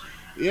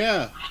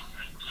 Yeah.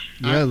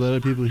 Yeah, a lot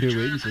of people here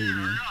waiting for you,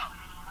 man.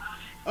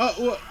 Oh,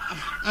 well,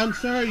 I'm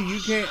sorry, you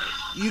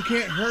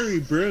can't hurry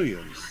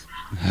brilliance.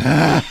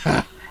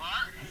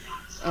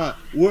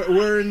 What?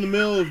 We're in the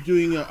middle of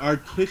doing an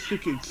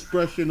artistic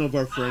expression of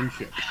our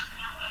friendship. Okay.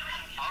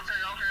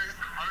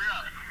 Hurry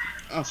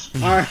up.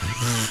 All right.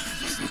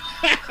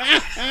 Hey,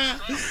 man,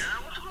 what the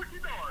fuck you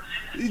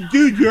doing?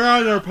 Dude, you're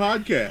on our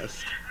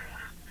podcast.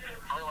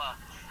 Hola.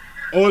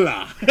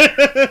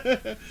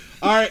 Hola.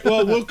 All right,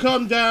 well, we'll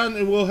come down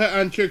and we'll hit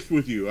on chicks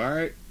with you, all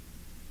right?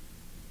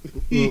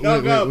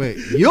 Wait.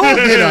 You'll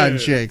hit on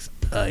chicks.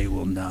 I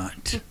will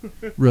not.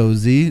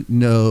 Rosie,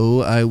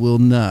 no, I will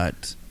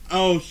not.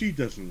 Oh, she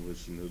doesn't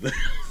listen to that.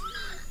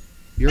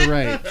 You're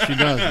right. She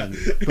doesn't.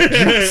 But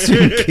just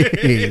in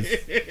case.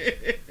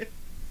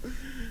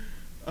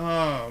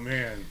 Oh,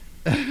 man.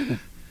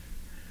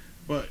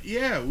 But,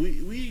 yeah,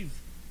 we've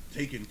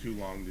taken too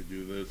long to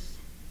do this.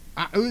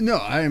 No,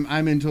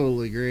 I'm in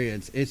total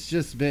agreement. It's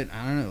just been,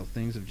 I don't know,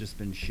 things have just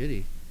been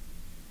shitty.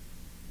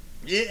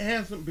 It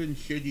hasn't been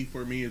shitty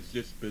for me. It's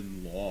just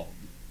been long.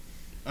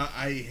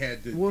 I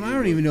had to. Well, I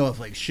don't even know if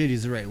like shitty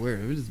is the right word.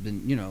 It's just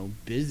been,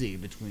 busy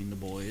between the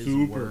boys,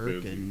 Super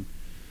work, busy.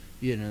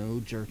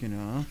 and jerking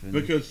off. And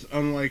Because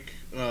unlike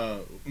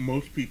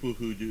most people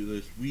who do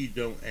this, we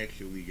don't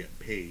actually get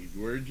paid.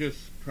 We're just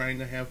trying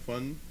to have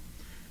fun.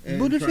 And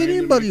but if trying to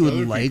anybody make would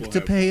other like people to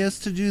have pay fun. us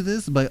to do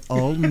this, by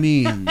all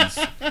means,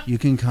 you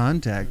can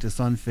contact us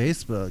on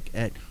Facebook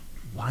at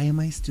 "Why Am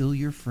I Still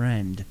Your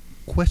Friend?" ?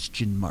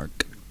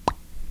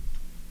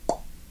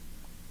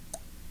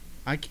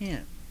 I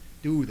can't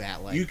do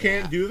that like You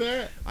can't do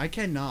that? I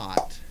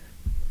cannot.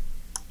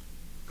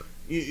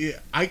 Yeah,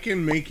 I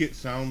can make it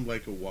sound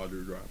like a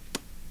water drop.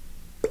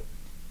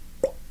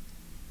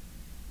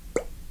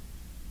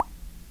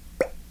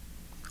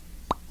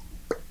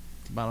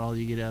 It's about all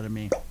you get out of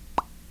me.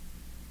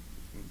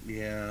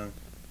 Yeah.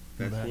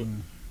 That's Well, what.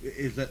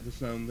 Is that the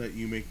sound that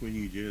you make when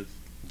you jizz?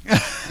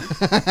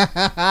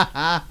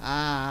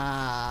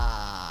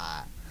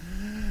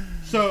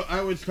 So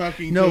I was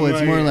talking No, to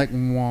it's my- more like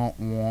wah,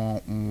 wah,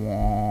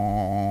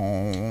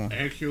 wah.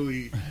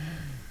 Actually,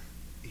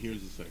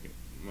 here's a second.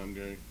 I'm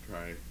going to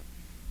try.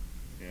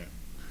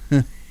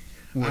 Yeah.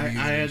 What I are you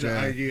had gonna the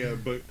try? idea,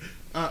 but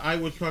I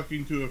was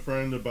talking to a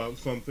friend about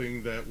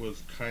something that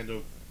was kind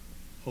of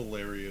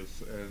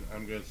hilarious, and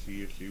I'm going to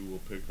see if she will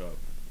pick up.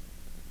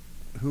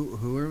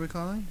 Who are we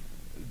calling?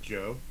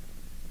 Joe,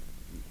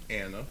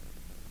 Anna.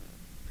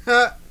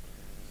 I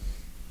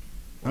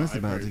was I've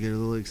about heard- to get a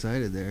little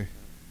excited there.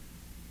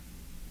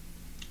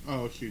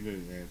 Oh, she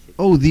didn't answer.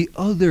 Oh, the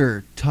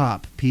other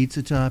top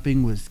pizza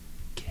topping was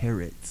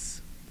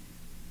carrots.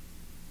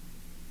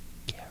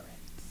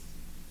 Carrots.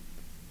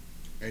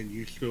 And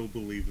you still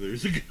believe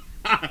there's a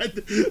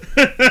God?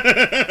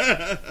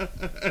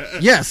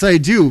 Yes, I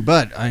do,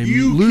 but I'm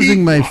You losing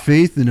keep- my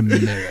faith in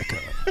America.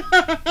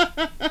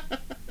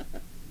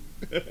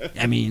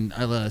 I mean,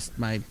 I lost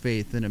my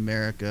faith in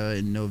America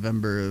in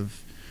November of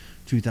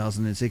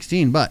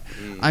 2016, but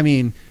I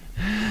mean,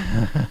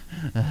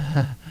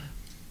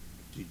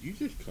 Did you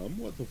just come?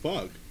 What the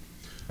fuck?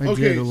 I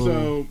Okay, did a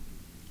little, so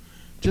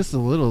just a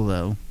little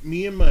though.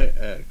 me and my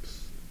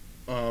ex,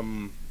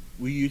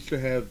 we used to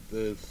have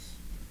this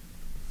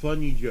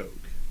funny joke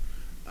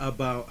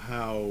about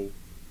how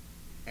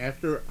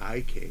after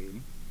I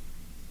came,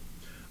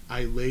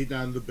 I laid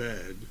on the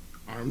bed,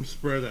 arms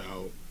spread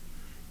out,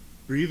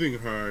 breathing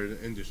hard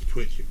and just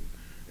twitching.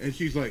 And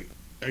she's like,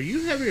 "Are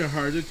you having a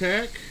heart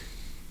attack?"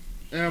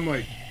 And I'm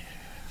like,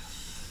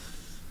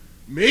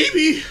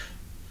 "Maybe.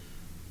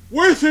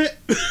 Worth it."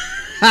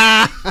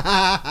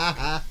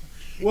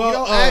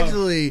 Well,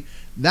 actually,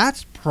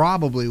 that's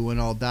probably when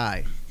I'll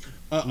die.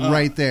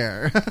 Right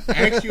there.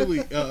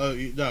 Actually,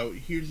 no,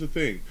 here's the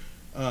thing.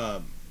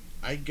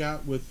 I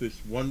got with this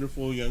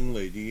wonderful young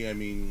lady. I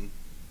mean,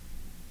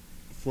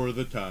 for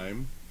the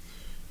time,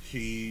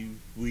 we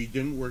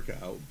didn't work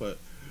out, but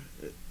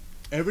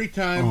every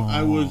time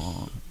I was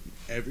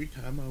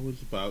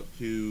about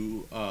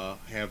to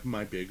have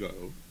my big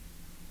O,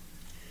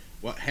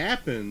 what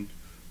happened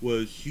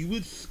was she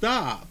would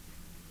stop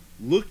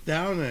look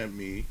down at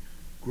me,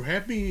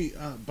 grab me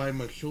by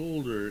my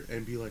shoulder,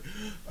 and be like,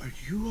 "Are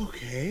you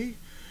okay?"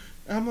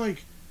 I'm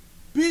like,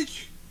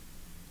 "Bitch,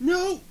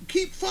 no,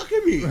 keep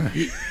fucking me."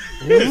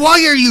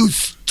 Why are you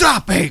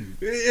stopping?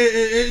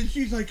 And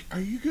she's like, "Are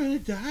you gonna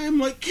die?" I'm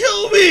like,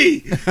 "Kill me!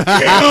 Kill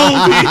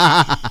me!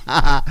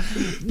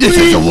 This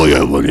is the way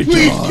I want to die.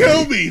 Please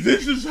kill me!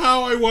 This is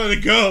how I want to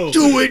go.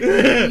 Do it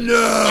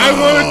now. I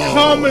want to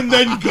come and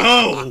then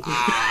go."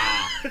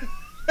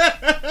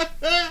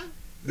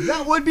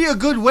 That would be a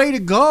good way to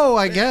go,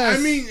 I guess.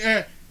 I mean,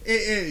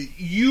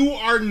 you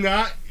are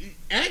not.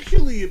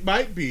 Actually, it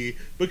might be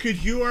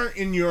because you aren't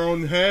in your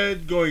own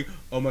head going,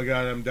 "Oh my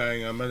God, I'm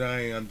dying, I'm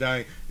dying, I'm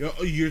dying."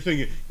 You're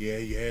thinking,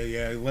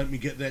 "Yeah, let me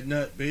get that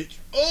nut, bitch."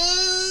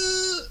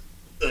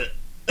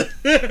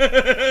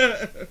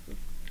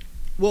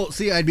 Well,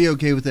 see, I'd be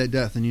okay with that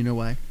death, and you know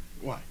why?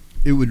 Why?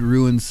 It would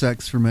ruin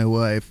sex for my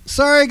wife.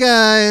 Sorry,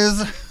 guys.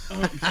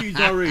 She's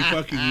already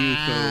fucking you,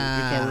 so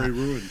it's already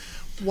ruined.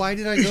 Why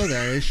did I go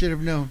there? I should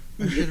have known.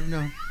 I should have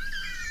known.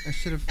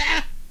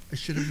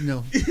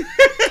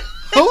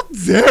 How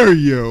dare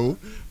you?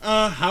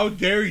 How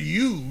dare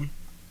you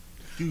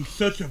do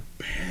such a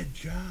bad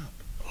job?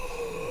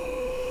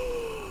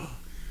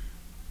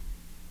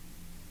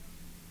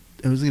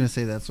 I was gonna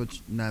say that's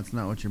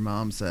not what your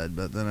mom said,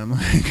 but then I'm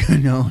like,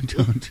 no,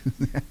 don't do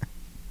that.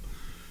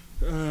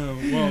 Well,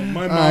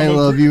 my mom. I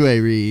love you,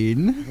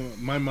 Irene.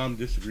 My mom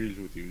disagrees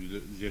with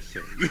you. Just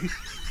saying.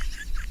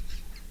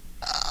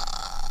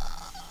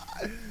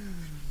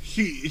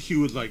 She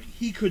was like,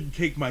 "He couldn't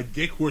take my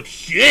dick worth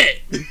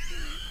shit."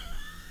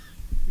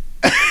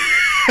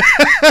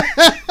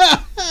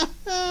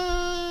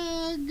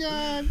 Oh,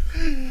 God.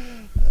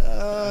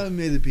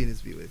 May the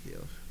penis be with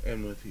you.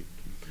 And with you.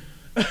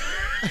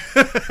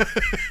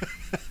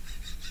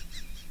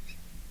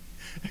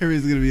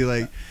 Everybody's gonna be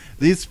like,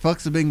 these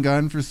fucks have been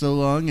gone for so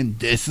long, and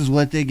this is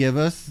what they give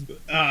us.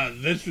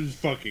 This is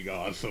fucking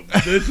awesome.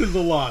 This is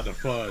a lot of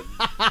fun.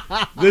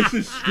 This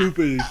is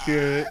stupid as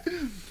shit.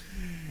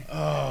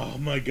 Oh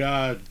my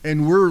God.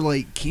 And we're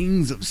like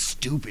kings of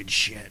stupid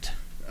shit.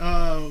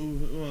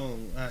 Well,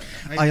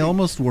 I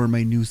almost wore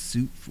my new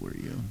suit for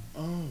you.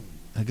 Oh,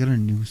 I got a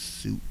new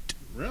suit.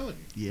 really?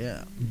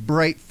 Yeah.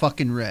 Bright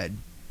fucking red.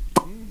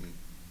 Mm.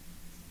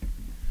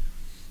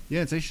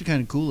 Yeah, it's actually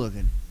kind of cool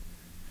looking.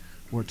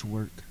 Wore it to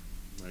work.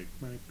 Like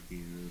my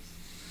penis.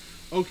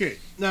 Okay,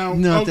 now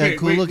Not okay, that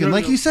cool wait, looking. no,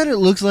 Like no. you said, it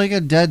looks like a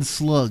dead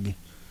slug.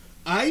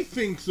 I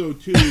think so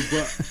too,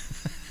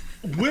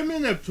 but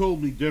women have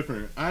told me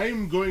different.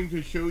 I'm going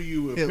to show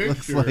you a It picture.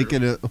 looks like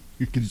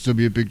you can show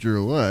me a picture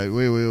of what?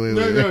 Wait.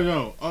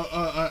 No.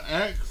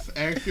 Ex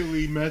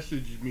actually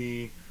messaged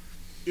me,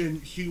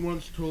 and she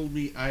once told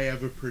me I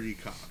have a pretty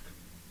cock.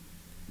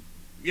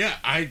 Yeah,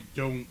 I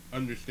don't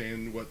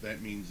understand what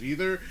that means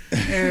either,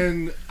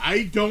 and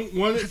I don't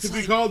want it to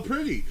be called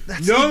pretty.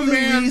 That's No, like the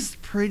man.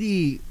 least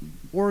pretty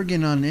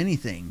organ on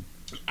anything.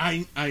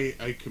 I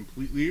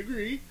completely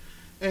agree.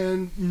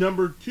 And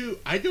number two,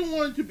 I don't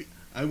want it to be.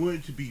 I want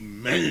it to be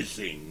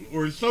menacing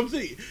or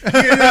something. You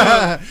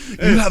know,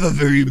 You have a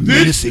very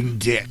menacing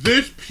dick.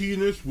 This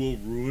penis will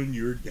ruin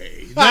your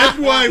day. That's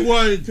what I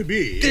want it to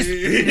be. This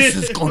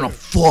is gonna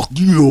fuck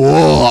you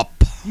up.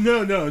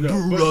 No.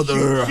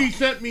 Brother. But she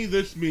sent me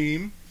this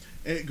meme.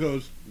 And it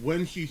goes,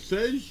 "When she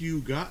says you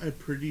got a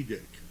pretty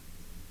dick."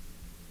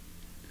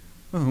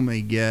 Oh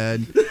my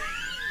God.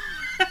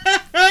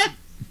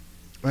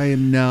 I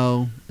am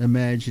now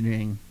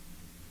imagining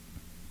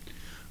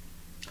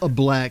a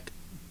black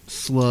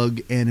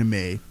slug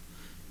anime.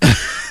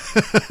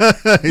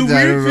 The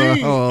weird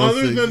thing,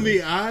 other than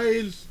the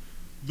eyes,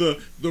 the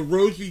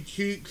rosy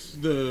cheeks,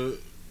 the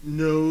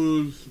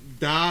nose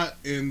dot,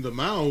 and the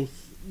mouth,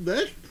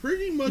 that's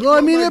pretty much. Well, I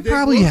what mean, my it dick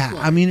probably looks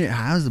like. I mean, it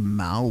has a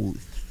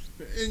mouth.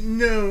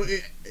 No,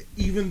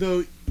 even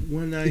though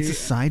when It's a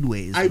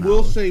sideways I mouth.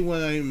 will say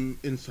when I'm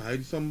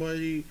inside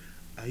somebody,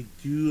 I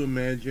do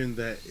imagine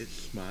that it's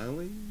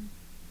smiling.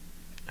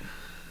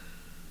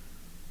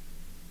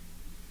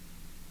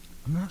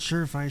 I'm not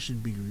sure if I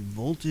should be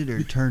revolted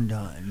or turned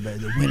on by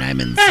the when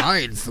I'm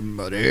inside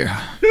somebody.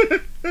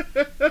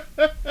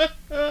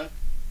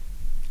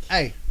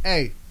 Hey.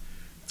 I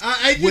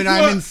just When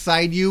I'm want-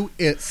 inside you,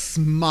 it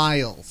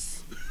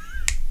smiles.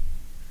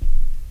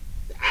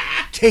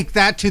 Take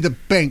that to the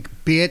bank,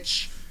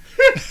 bitch.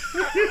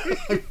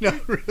 I'm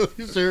not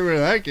really sure where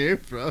that came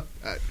from.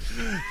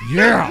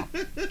 Yeah,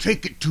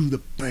 take it to the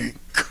bank.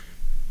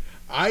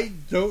 I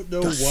don't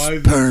know The why.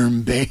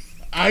 sperm bank.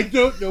 I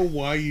don't know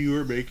why you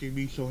are making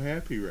me so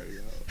happy right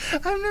now.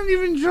 I'm not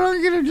even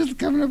drunk and I'm just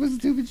coming up with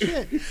stupid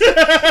shit.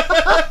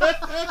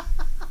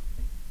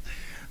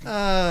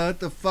 What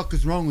the fuck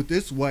is wrong with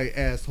this white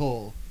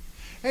asshole?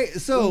 Hey,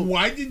 so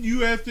Why did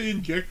you have to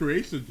inject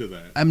race into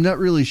that? I'm not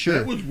really sure.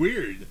 That was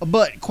weird.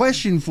 But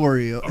question for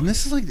you, and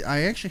this is like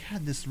I actually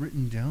had this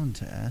written down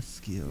to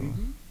ask you.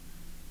 Mhm.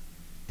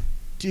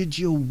 Did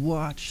you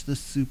watch the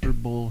Super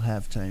Bowl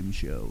halftime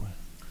show?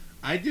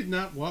 I did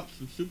not watch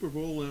the Super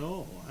Bowl at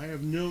all. I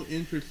have no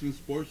interest in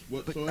sports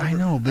whatsoever. I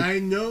know, but- I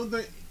know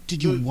that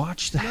Did you The-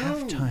 watch the no,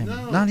 halftime?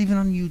 no. Not even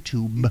on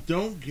YouTube.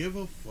 Don't give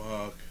a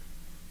fuck.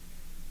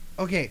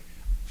 Okay,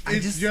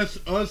 It's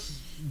just us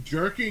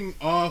jerking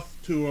off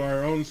to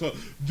our own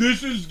self.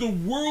 This is the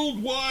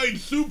worldwide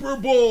Super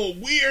Bowl.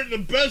 We are the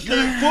best No,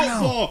 at no, no,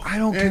 football. I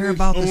don't And care it's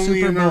about the only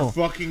Super in our Bowl.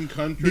 fucking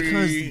country,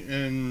 Because-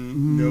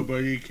 and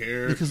nobody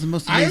cares. because the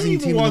most I don't amazing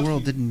even team in watch- the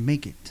world didn't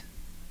make it.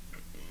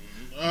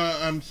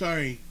 I'm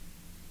sorry.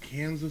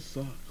 Kansas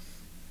sucks.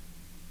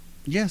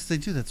 Yes, they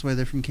do. That's why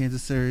they're from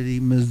Kansas City,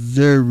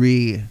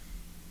 Missouri.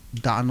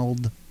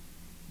 Donald.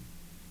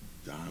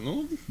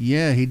 Donald?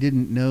 Yeah, he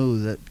didn't know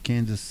that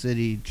Kansas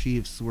City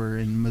Chiefs were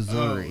in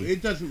Missouri. Oh,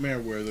 it doesn't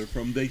matter where they're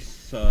from. They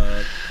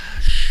suck.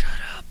 Shut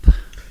up.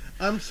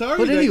 I'm sorry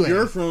But that anyway,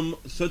 you're from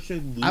such a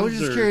loser. I was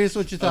just curious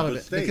what you thought of a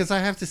it. state. Because I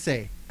have to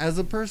say, as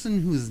a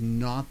person who's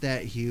not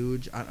that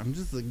huge, I'm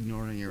just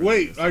ignoring your...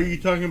 Wait, are you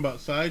talking about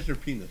size or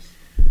penis?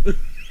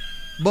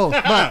 Both,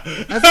 but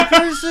as a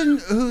person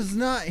who's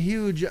not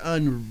huge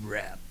on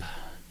rep,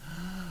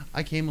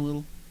 I came a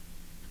little...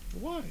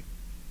 Why?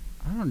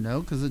 I don't know,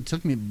 because it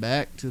took me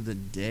back to the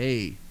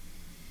day.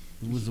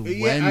 It was a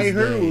Yeah, Wednesday. I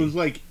heard it was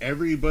like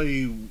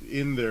everybody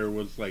in there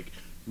was like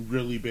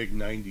really big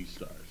 90s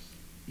stars.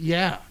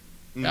 Yeah.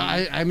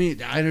 Mhm. I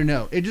mean, I don't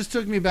know. It just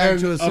took me back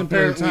to a simpler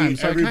apparently time,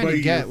 so I kind everybody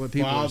of get your what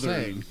people are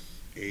father's saying.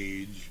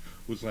 age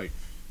was like,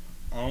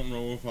 I don't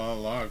know if I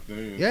like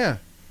this. Yeah.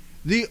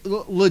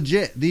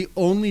 Legit, the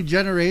only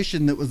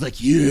generation that was like,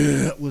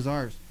 yeah, was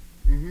ours.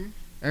 hmm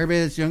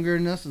Everybody that's younger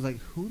than us was like,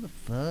 who the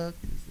fuck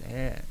is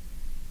that?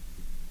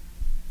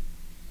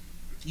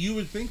 You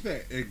would think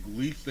that at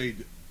least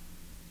they'd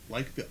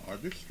like the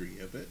artistry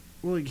of it.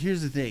 Well, like,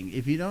 here's the thing.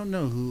 If you don't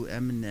know who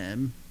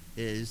Eminem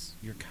is,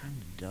 you're kind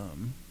of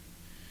dumb.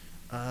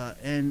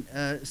 And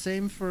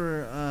same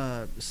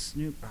for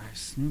Snoop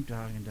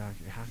Dogg and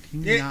Dr. How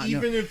can you Yeah, not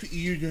even know? if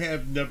you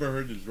have never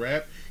heard his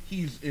rap,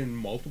 he's in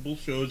multiple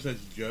shows as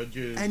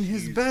judges. And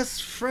his He's-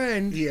 best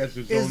friend he has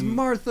his is own.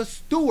 Martha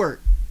Stewart.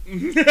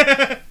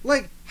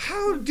 Like,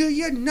 how do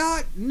you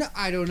not know?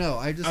 I don't know.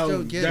 I just Oh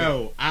don't get it.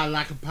 no, I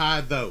like a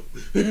pie though.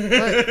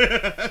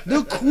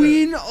 The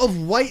queen of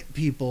white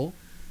people.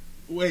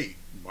 Wait,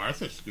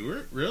 Martha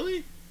Stewart?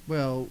 Really?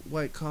 Well,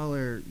 white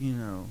collar, you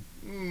know.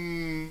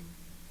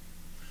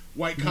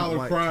 White not collar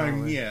white crime,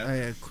 collar.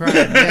 yeah. Crime.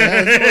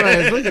 Yeah, that's what I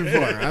was looking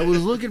for. I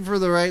was looking for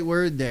the right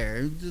word there.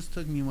 It just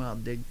took me a while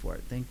to dig for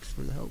it. Thanks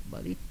for the help,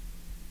 buddy.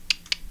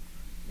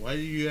 Why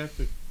do you have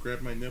to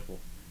grab my nipple?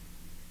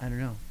 I don't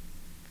know.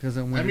 Because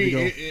I I wanted mean, to go.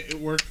 it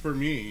worked for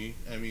me.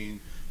 I mean,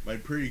 my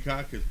pretty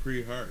cock is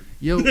pretty hard.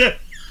 Yo,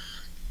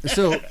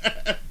 so,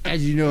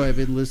 as you know, I've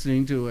been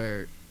listening to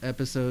our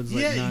episodes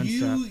like yeah,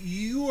 nonstop.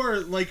 you are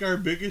like our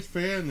biggest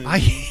fan. And I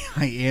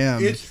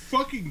am. It's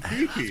fucking I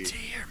creepy. love to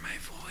hear my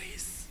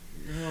voice.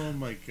 Oh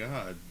my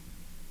god.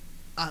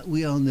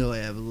 We all know I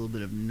have a little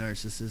bit of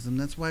narcissism.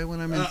 That's why when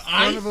I'm in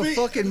I front of a think-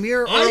 fucking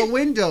mirror or a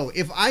window,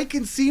 if I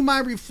can see my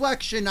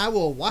reflection, I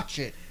will watch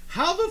it.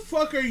 How the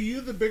fuck are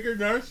you the bigger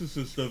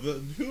narcissist of the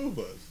two of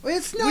us?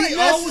 It's not We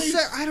necessary. always-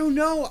 I don't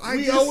know.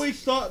 We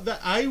always thought that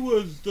I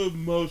was the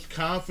most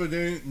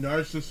confident,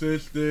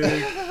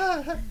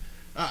 narcissistic.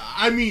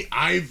 I mean,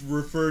 I've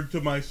referred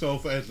to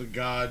myself as a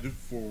god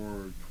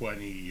for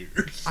 20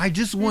 years. I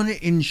just want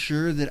to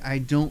ensure that I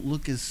don't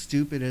look as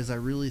stupid as I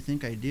really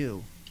think I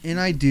do.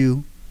 And I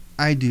do.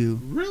 I do.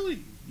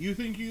 Really? You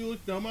think you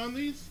look dumb on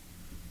these?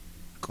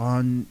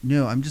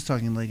 No, I'm just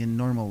talking like in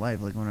normal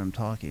life, like when I'm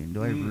talking.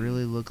 Do I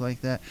really look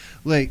like that?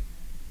 Like,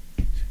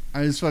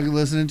 I was fucking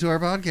listening to our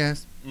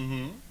podcast,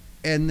 Mm-hmm.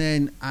 and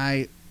then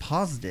I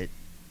paused it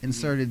and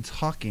started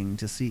talking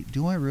to see,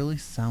 do I really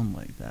sound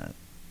like that?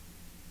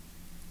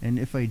 And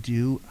if I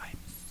do, I'm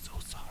so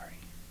sorry.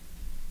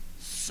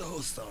 So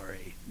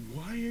sorry.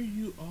 Why are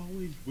you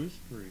always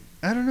whispering?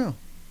 I don't know.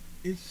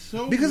 It's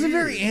so Because I'm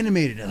weird. very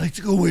animated. I like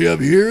to go way up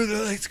here,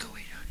 then I like to go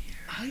way down here.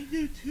 I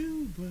do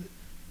too, but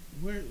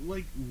we're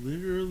like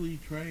literally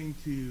trying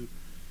to.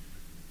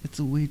 It's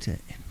a way to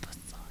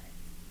emphasize.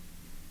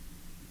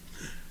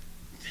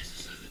 This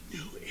is a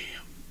new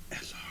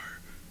AMSR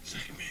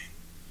segment.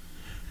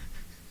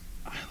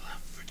 I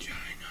love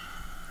vagina.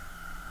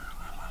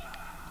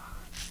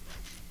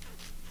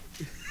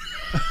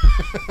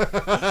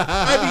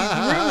 I mean,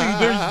 really,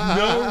 there's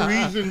no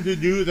reason to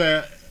do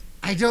that.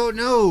 I don't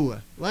know.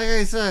 Like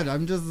I said,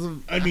 I'm just.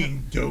 I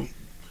mean, don't.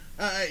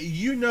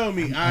 You know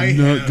me. I'm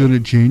not gonna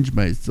change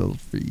myself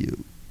for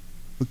you.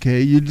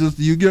 Okay, you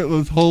get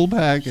this whole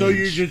package. So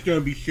you're just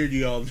gonna be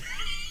shitty all day.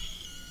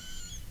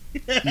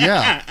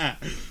 Yeah.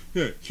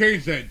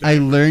 Change that. I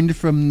learned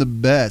from the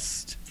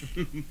best.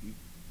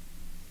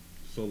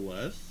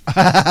 Celeste.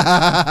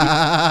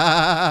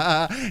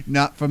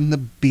 Not from the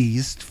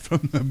beast,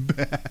 from the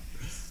best.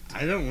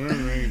 I don't wear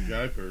any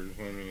diapers.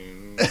 I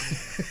mean,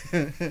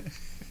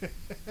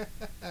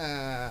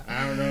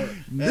 I don't know.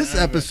 This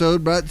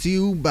episode brought to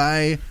you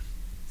by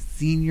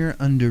Senior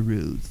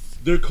Underoos.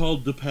 They're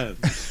called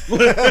Depends.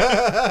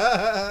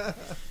 They're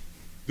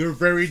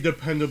very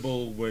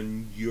dependable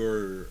when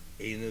your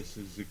anus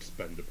is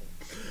expendable.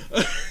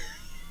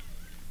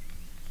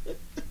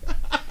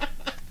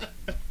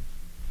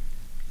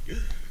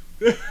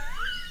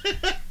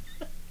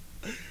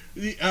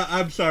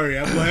 I'm sorry.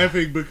 I'm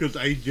laughing because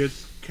I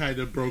just kind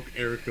of broke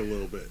Eric a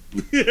little bit.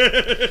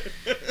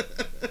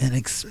 An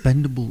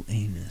expendable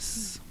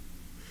anus.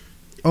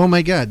 Oh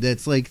my god,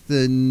 that's like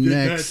the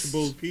next.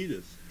 Detachable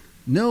penis.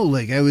 No,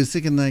 like I was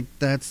thinking, like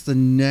that's the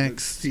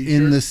next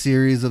in the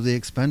series of the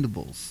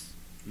Expendables.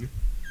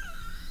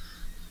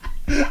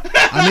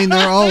 I mean,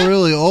 they're all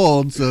really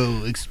old,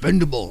 so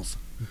Expendables,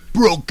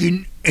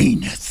 broken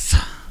anus.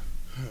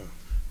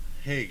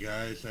 Hey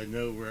guys, I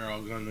know we're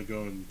all gonna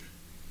go and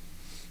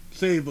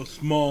save a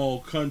small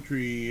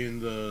country in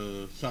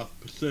the South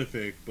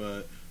Pacific,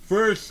 but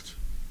first,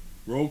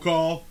 roll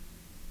call.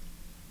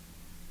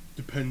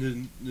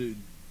 Depends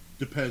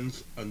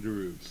on the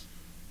roots.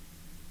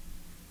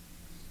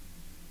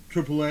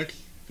 Triple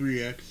X,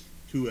 3X,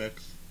 2X,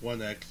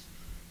 1X,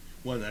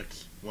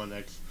 1X,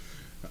 1X.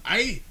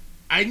 I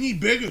need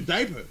bigger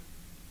diaper.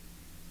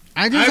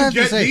 I just I'm have to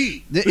Jet say,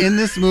 Li. in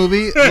this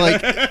movie,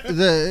 like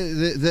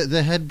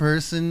the head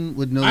person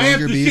would no I have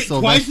longer to be shit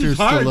twice Sylvester as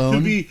hard Stallone.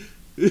 to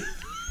be.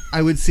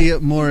 I would see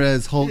it more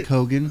as Hulk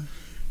Hogan.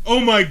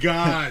 Oh my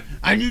god!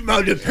 I need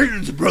my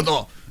depends,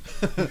 brother.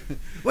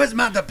 Where's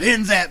my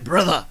depends at,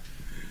 brother?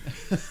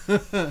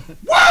 Woo!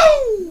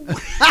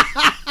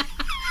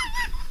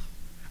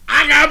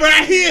 I got him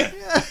right here.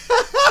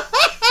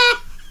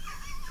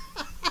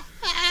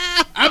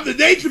 I'm the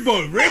nature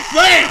boy, Ric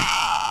Flair.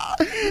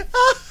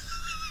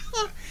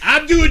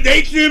 I'm doing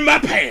nature in my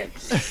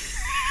pants.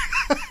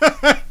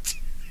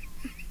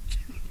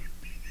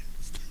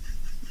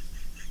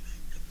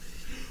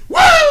 Woo!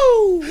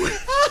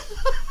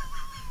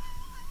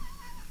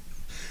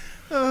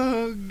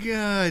 Oh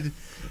God!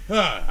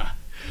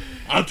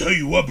 I'll tell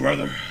you what,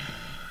 brother.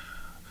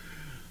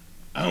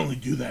 I only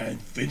do that in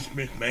Vince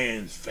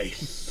McMahon's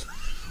face.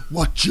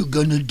 What you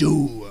gonna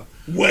do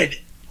When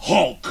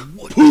Hulk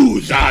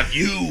poos on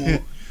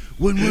you.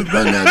 when we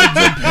run out of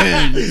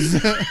depends?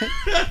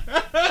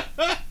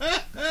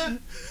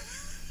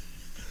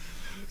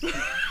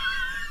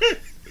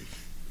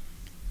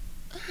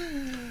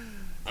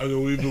 I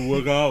don't even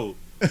work out.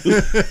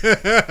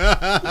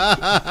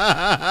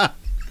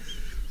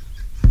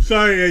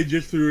 Sorry, I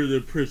just threw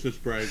the Princess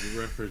Bride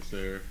reference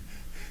there.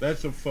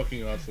 That's a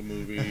fucking awesome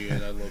movie,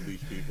 and I love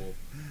these people.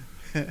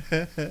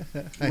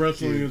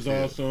 Wrestling is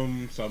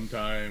awesome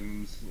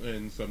sometimes,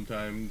 and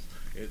sometimes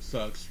it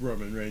sucks.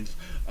 Roman Reigns.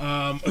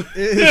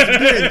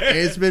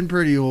 It's been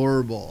pretty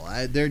horrible.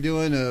 They're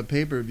doing a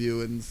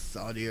pay-per-view in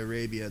Saudi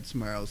Arabia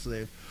tomorrow, so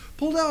they've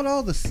pulled out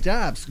all the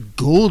stops.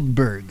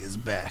 Goldberg is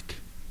back.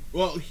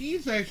 Well,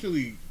 he's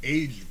actually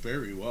aged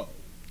very well.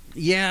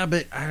 Yeah,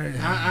 but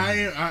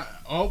I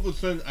all of a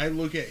sudden I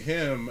look at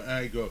him and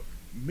I go,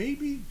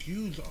 maybe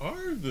Jews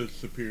are the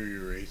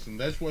superior race, and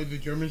that's why the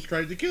Germans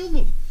tried to kill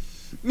them.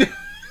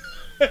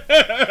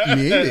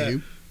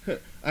 maybe.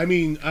 I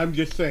mean, I'm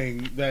just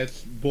saying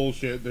that's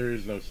bullshit. There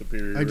is no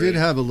superior I race. did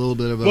have a little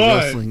bit of a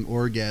But wrestling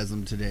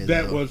orgasm today.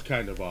 That though. was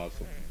kind of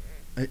awesome.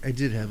 I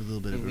did have a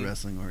little bit of a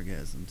wrestling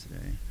orgasm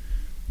today.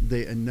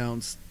 They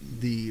announced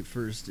the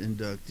first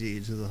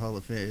inductee to the Hall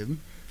of Fame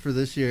for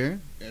this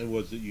year. And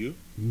was it you?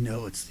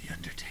 No, it's The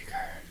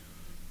Undertaker.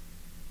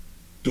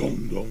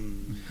 Dong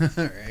dong. All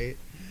right.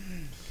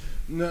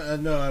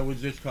 No, I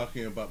was just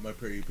talking about my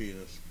pretty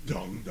penis.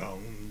 Dong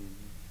dong.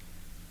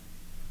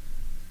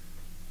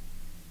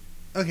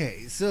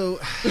 Okay, so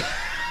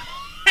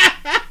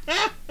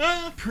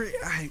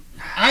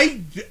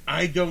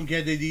I don't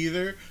get it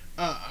either.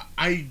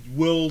 I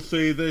will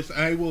say this.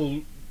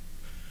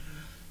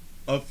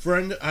 A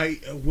friend,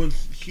 when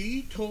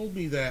she told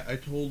me that, I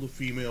told a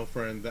female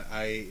friend that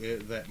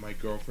that my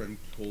girlfriend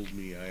told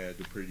me I had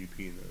a pretty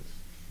penis,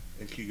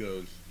 and she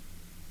goes,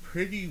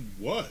 "Pretty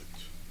what?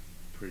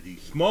 Pretty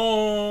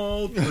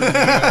small, pretty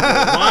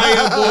reliable,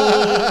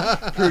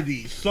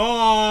 pretty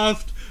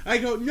soft." I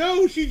go,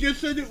 "No, she just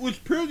said it was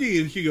pretty,"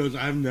 and she goes,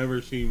 "I've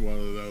never seen one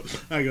of those."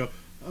 I go,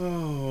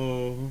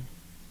 "Oh,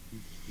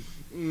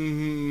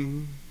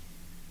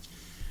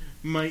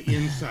 my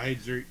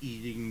insides are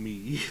eating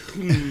me.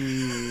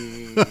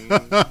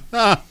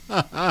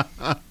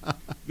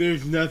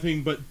 There's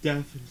nothing but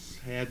death and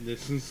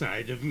sadness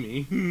inside of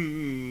me.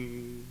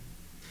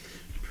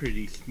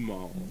 Pretty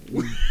small."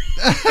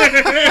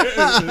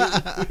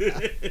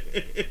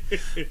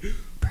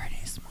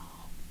 pretty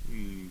small.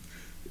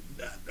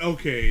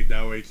 Okay,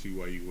 now I see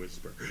why you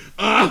whisper.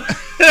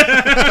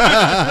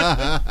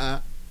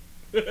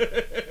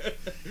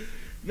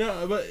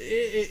 No, but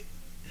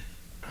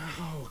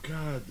oh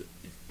God.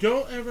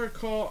 Don't ever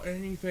call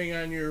anything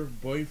on your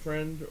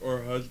boyfriend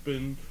or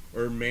husband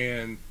or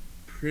man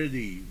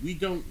pretty. We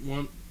don't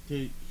want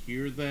to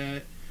hear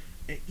that.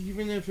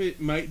 Even if it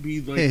might be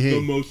like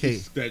the most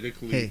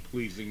aesthetically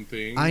pleasing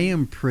thing. I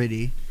am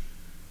pretty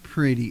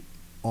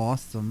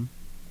awesome.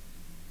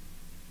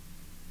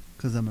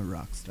 Because I'm a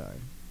rock star.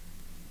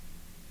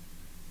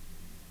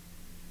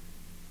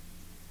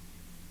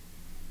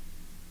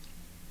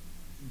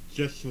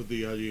 Just so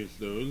the audience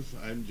knows,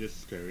 I'm just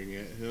staring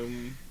at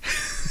him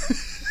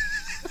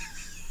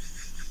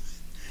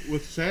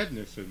with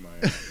sadness in my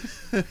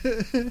eyes.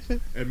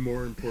 And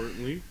more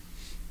importantly,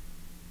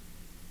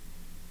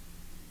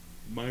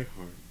 my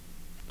heart.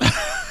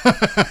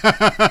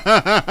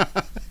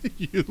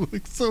 You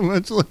look so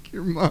much like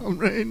your mom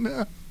right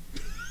now.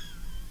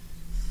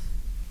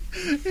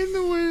 And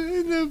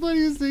the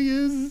funniest thing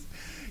is,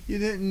 you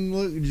didn't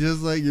look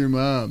just like your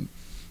mom.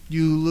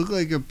 You look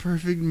like a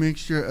perfect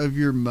mixture of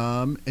your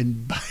mom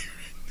and Byron.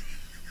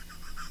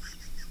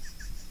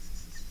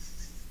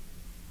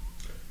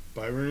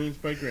 Byron is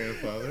my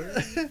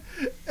grandfather,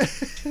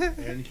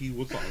 and he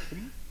was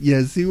awesome.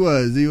 Yes, he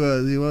was. He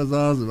was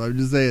awesome. I'm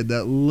just saying,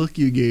 that look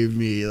you gave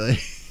me, like,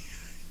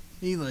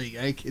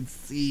 I could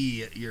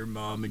see your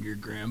mom and your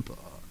grandpa.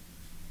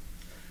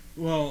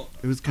 Well,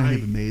 It was kind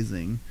of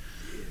amazing.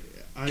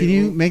 I Can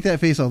you make that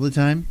face all the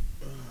time?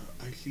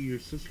 I see your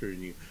sister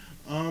in you.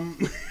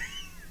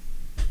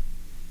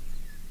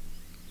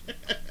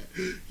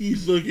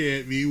 He's looking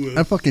at me with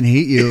I fucking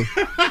hate you.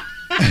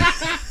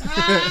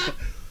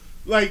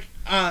 like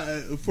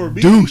for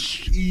me,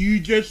 Douche. you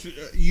just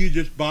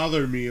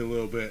bother me a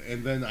little bit,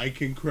 and then I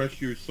can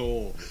crush your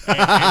soul.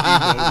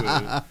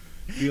 And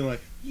feel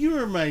like you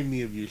remind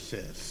me of your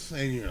sis,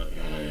 and you're like,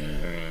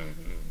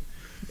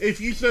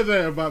 if you said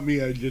that about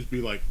me, I'd just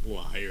be like,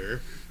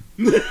 liar.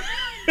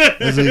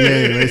 That's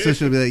okay. My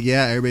sister would be like,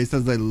 yeah, everybody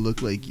says I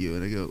look like you.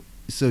 And I go,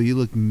 so you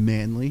look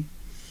manly?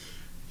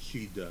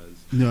 She does.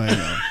 No, I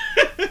know.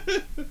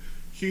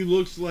 She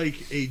looks like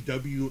a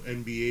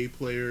WNBA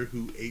player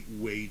who ate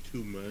way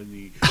too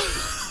many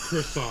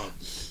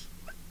croissants.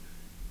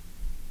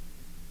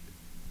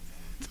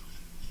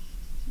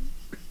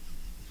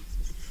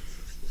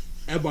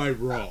 Am I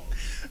wrong?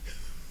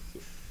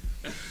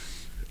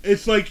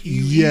 It's like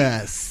you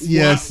Yes. eat,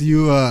 Yes,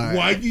 you are.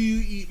 Why do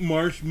you eat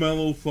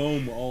marshmallow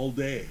foam all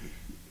day?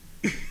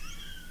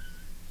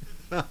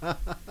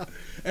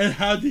 And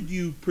how did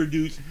you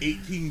produce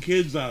 18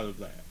 kids out of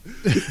that?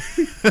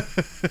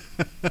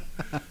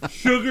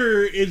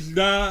 Sugar does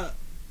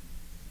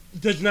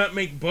not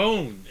make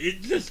bone.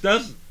 It just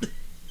doesn't.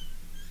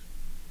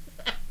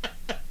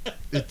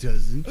 It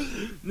doesn't.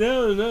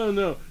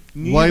 No.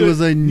 Why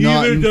was I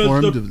not neither does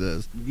informed of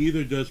this?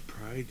 Neither does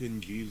pride in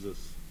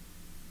Jesus.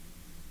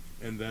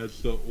 And that's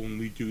the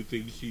only two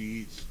things she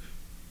eats.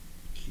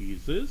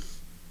 Jesus?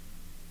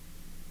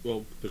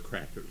 Well, the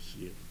crackers,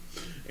 yeah.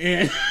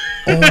 And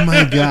Oh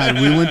my God.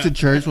 We went to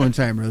church one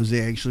time. Rosie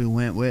actually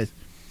went with.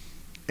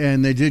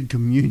 And they did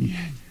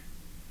communion.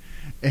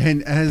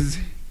 And as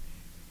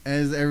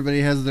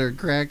everybody has their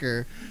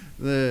cracker,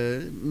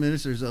 the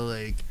ministers are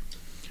like,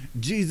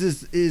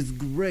 Jesus is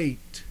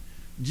great.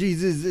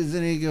 Jesus is,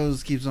 and he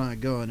keeps on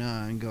going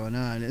on.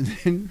 And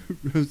then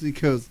Rosie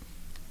goes,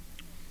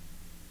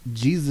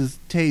 Jesus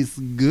tastes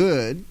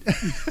good.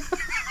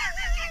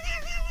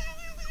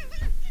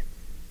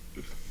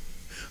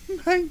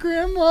 My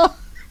grandma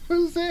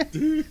was there.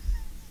 She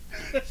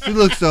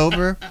looks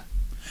over.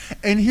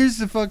 And here's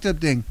the fucked up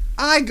thing.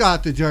 I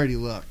got the dirty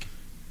look.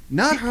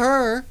 Not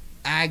her.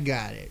 I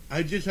got it.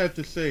 I just have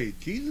to say,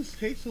 Jesus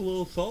tastes a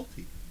little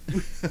salty.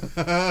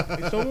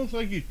 It's almost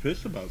like he's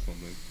pissed about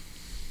something.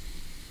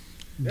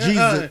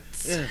 Jesus.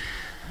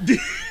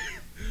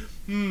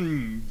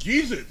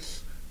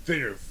 Jesus.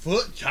 They're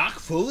chock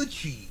full of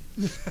cheese.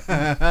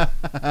 And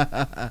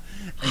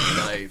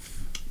life.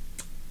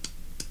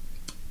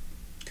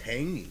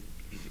 Tangy.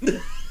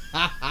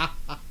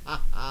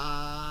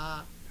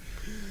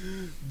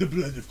 The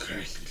blood of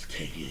Christ is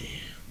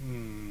tangy.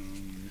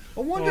 I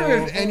wonder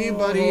if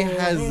anybody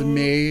has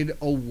made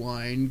a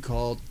wine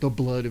called the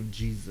Blood of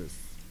Jesus.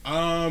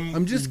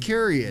 I'm just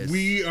curious.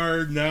 We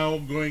are now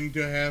going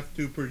to have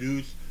to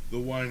produce the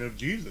wine of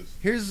Jesus.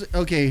 Here's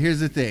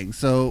the thing.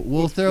 So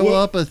we'll throw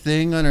up a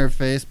thing on our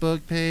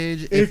Facebook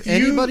page. If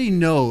anybody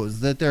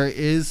knows that there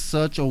is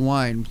such a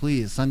wine,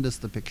 please send us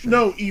the picture.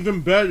 No,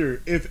 even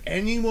better. If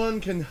anyone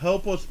can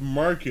help us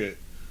market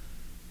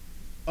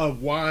a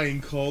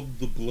wine called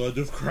the Blood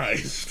of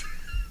Christ,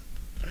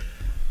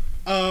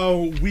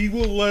 we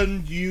will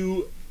lend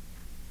you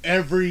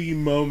every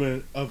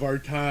moment of our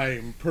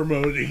time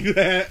promoting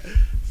that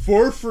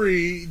for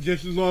free,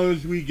 just as long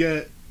as we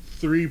get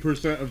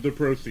 3% of the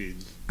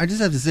proceeds. I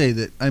just have to say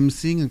that I'm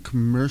seeing a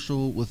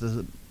commercial with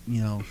a,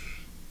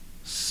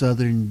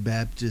 Southern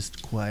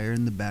Baptist choir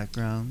in the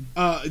background.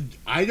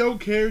 I don't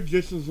care,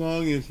 just as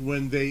long as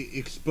when they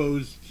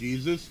expose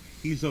Jesus,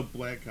 he's a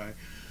black guy.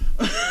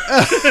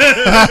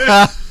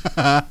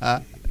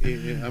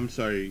 I'm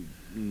sorry,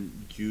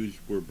 Jews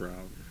were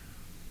brown.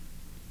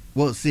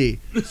 Well, see,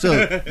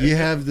 so you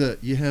have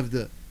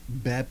the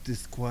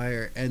Baptist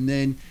choir, and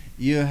then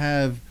you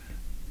have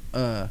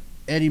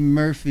Eddie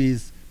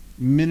Murphy's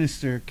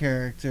minister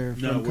character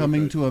from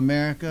Coming to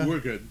America. We're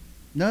good.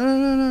 No.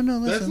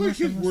 Listen, that's like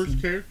his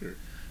worst character.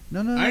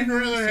 No. I'd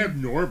rather have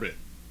Norbit.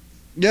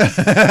 Yeah.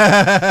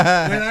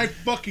 And I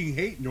fucking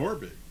hate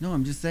Norbit. No,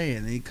 I'm just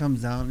saying. He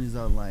comes out and he's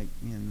all like,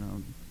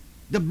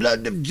 the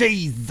blood of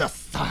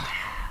Jesus.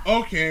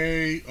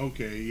 Okay, yeah,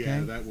 Okay.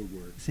 that would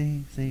work.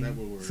 See, That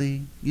would work.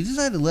 see. You just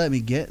had to let me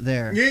get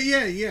there.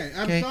 Yeah.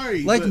 I'm Okay?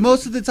 sorry. Like but-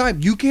 most of the time,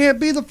 you can't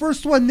be the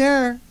first one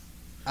there.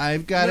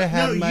 I've got to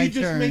have my you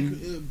just turn.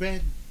 make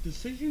bad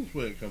decisions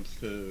when it comes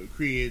to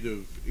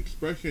creative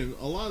expression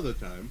a lot of the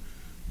time.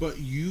 But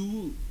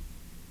you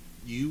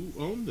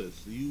own this.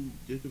 You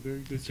did a very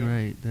good That's job.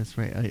 right. That's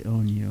right. I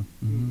own you.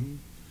 Mhm.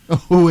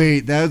 Oh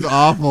wait, that's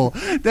awful.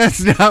 That's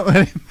not what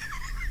I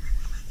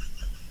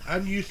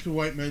I'm used to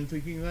white men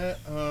thinking that.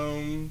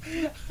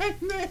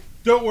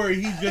 Don't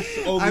worry, he's just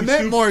only I meant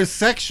super, more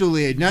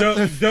sexually, not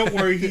the don't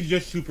worry, he's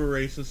just super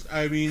racist.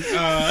 I mean,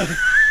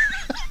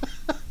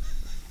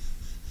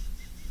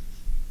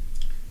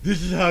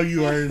 this is how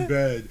you are in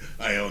bed.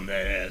 I own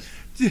that ass,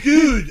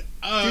 dude.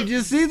 Did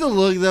you see the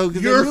look though?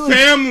 'Cause Your it really-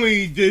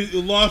 family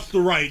lost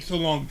the rights a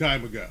long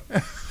time ago.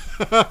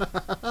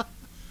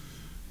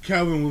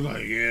 Calvin was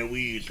like, "Yeah,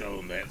 we used to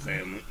own that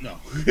family." No.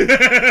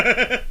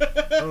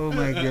 Oh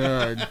my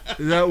god,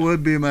 that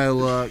would be my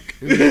luck.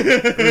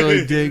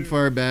 Really dig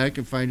far back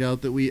and find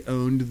out that we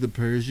owned the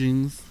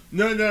Pershings.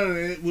 No,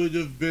 it would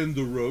have been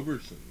the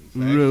Robersons.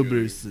 actually.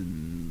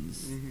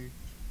 Robersons. Mhm.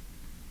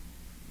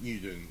 You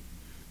didn't.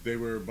 They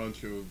were a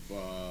bunch of.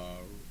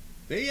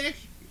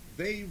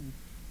 They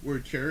were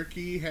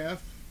Cherokee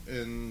half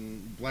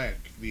and black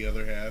the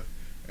other half,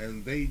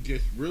 and they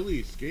just really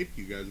escaped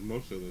you guys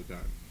most of the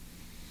time.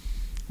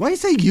 Why you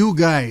say you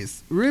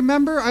guys?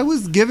 Remember, I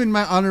was given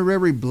my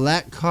honorary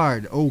black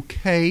card.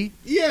 Okay,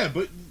 Yeah,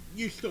 but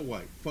you're still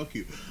white. Fuck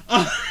you.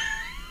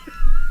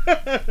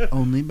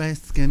 only by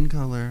skin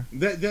color.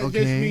 That just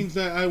Okay. means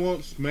that I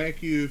won't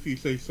smack you if you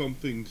say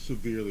something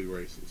severely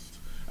racist.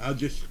 I'll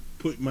just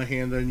put my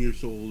hand on your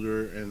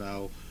shoulder and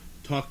I'll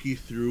talk you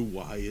through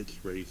why it's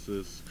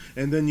racist,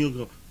 and then you'll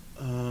go,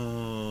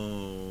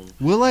 "Oh,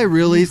 Will I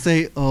really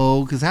say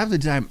oh? Because half the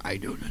time I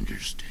don't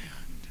understand.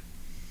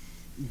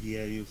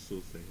 yeah." You'll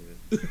still say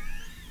it.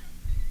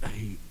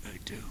 I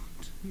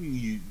don't.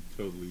 You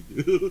totally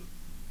do.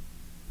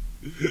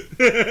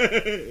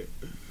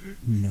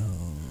 No.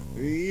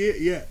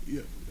 Yeah.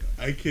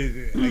 I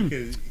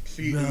can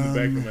see it in the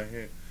back of my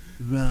head.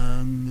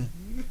 Wrong.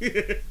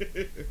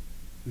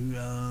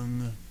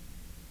 Wrong.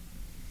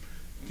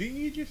 Didn't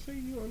you just say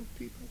you own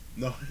people?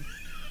 No.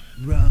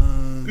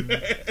 Wrong.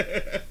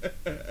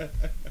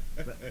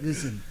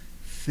 Listen,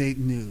 fake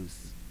news.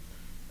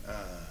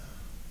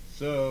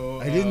 So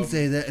I didn't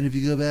say that, and if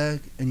you go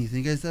back and you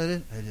think I said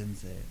it, I didn't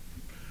say it.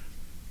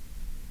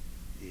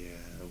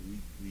 Yeah,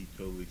 we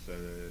totally said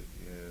it.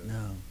 Yeah.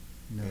 No.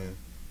 Yeah.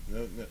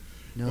 No.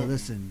 No, Well-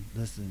 listen.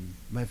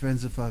 My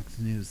friends at Fox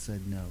News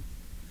said no.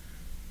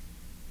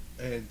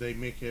 And they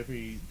make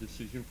every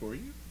decision for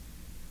you?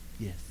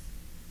 Yes.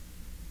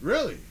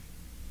 Really?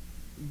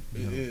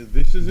 No.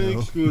 This is an No.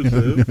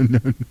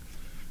 exclusive.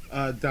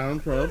 No.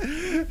 Donald Trump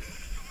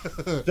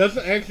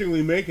doesn't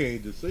actually make any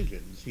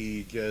decisions.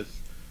 He just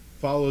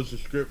follows the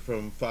script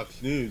from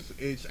Fox News.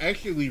 It's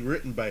actually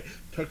written by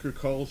Tucker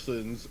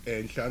Carlson's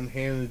and Sean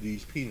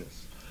Hannity's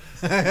penis.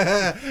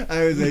 I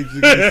was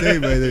actually going to say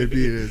by their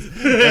penis.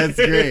 That's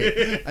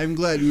great. I'm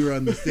glad we were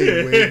on the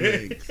same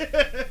wavelength.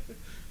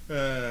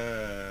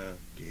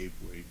 Gabe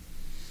Wade.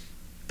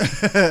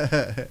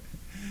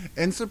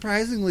 And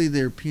surprisingly,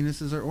 their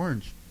penises are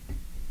orange.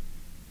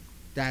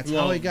 That's how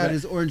Well, he got that-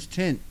 his orange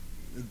tint.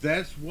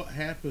 That's what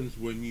happens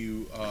when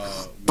you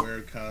wear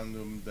a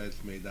condom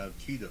that's made out of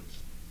Cheetos.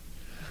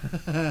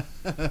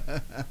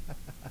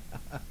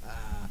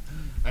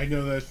 I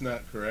know that's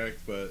not correct,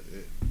 but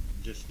it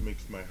just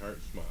makes my heart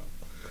smile.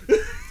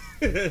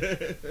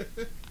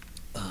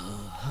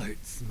 Heart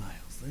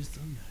smiles. They're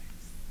so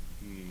nice.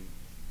 Hmm.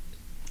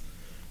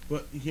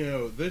 But,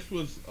 this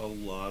was a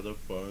lot of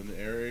fun,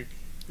 Eric.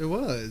 It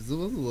was. It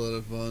was a lot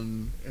of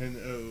fun. And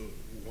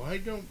why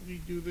don't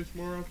we do this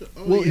more often?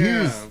 Oh, Well,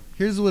 yeah.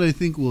 here's what I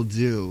think we'll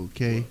do.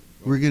 Okay,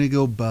 What? we're gonna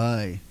go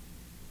by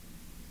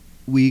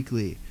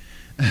weekly.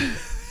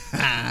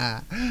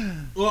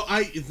 Well,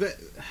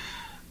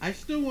 I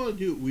still want to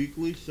do it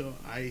weekly, so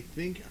I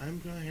think I'm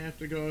going to have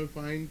to go and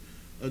find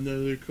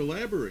another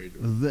collaborator.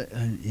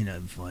 And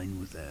I'm fine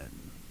with that.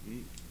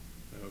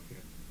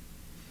 Okay.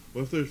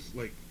 What if there's,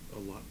 like, a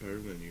lot better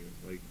than you?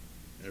 Like,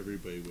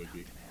 everybody would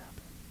be.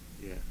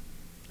 Yeah.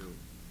 So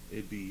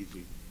it'd be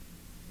easy.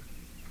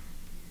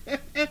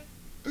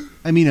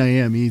 I mean, I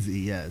am easy,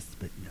 yes,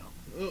 but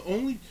no.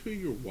 Only to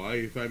your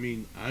wife. I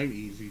mean, I'm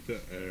easy to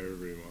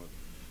everyone.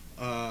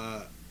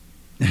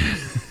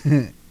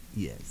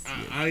 Yes.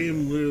 I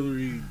am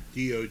literally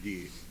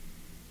DOD.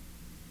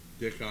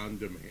 Dick on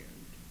demand.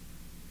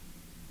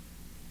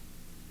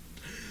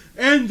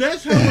 And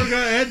that's how we're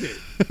going to end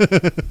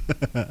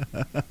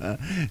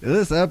it.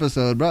 This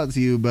episode brought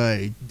to you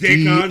by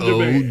Dick on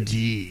DOD.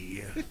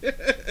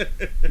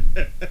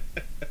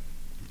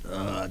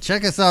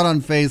 Check us out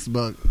on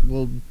Facebook.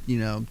 We'll,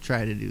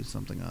 try to do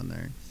something on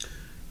there.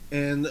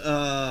 And,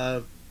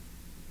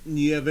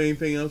 you have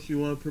anything else you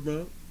want to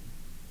promote?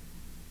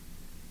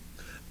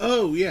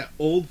 Oh, yeah,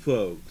 old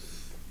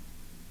folks.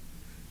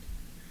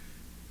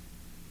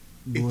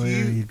 If Where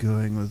you- are you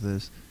going with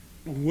this?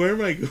 Where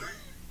am I going?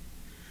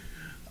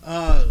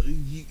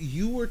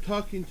 You were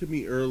talking to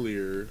me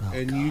earlier,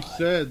 and you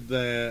said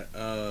that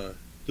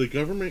the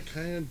government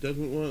kind of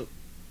doesn't want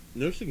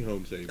nursing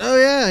homes anymore. Oh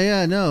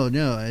yeah,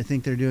 no. I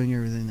think they're doing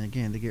everything they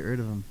can to get rid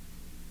of them.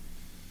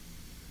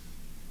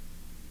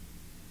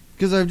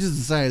 Because I've just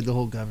decided the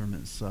whole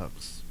government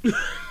sucks.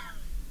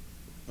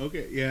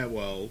 Okay, yeah,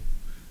 well,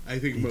 I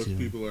think Me most too.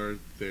 people are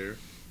there.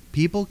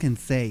 People can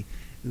say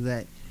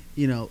that,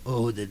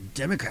 oh, the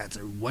Democrats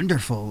are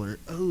wonderful, or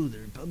oh, the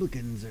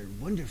Republicans are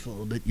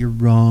wonderful, but you're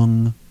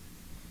wrong.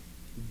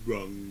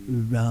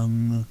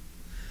 Wrong.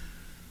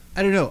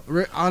 I don't know.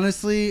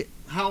 Honestly,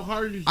 How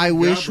hard is I your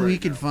wish job we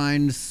right could now?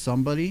 find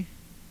somebody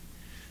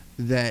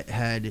that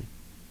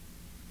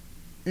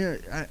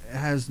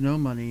has no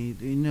money,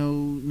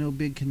 no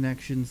big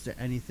connections to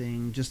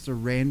anything, just a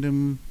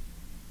random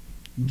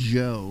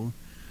Joe,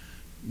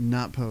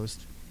 not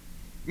post.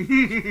 He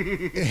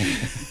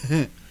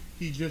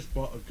just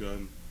bought a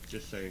gun.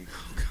 Just saying.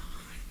 Oh,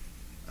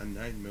 God. A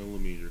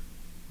 9mm.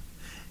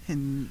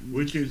 And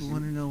Which is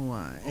want to know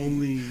why?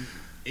 Only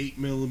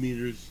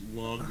 8mm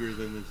longer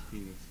than his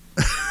penis.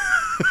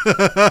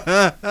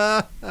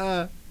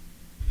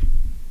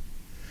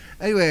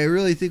 Anyway, I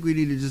really think we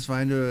need to just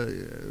find a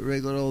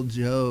regular old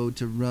Joe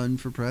to run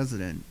for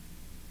president.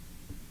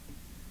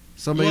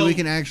 Somebody we Well-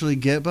 can actually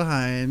get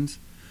behind,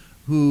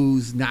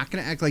 who's not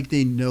going to act like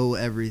they know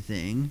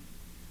everything.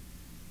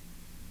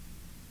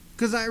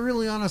 Because I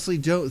really honestly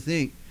don't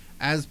think,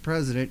 as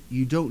president,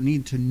 you don't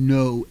need to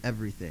know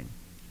everything.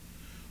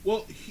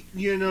 Well,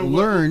 you know what?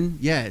 Learn,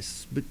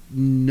 yes, but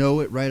know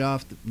it right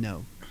off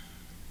no.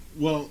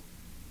 Well,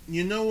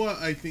 you know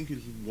what I think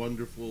is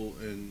wonderful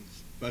and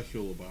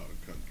special about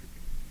our country?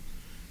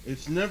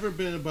 It's never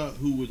been about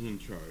who was in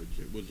charge.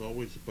 It was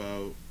always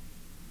about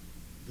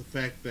the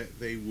fact that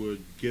they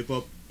would give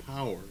up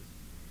power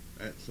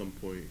at some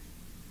point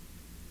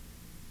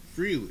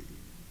freely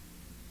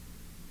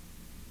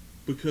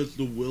because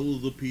the will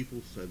of the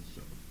people said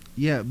so.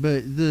 Yeah,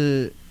 but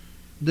the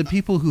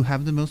people who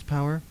have the most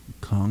power,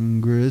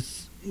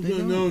 Congress. they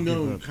don't give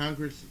No. up.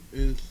 Congress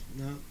is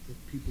not the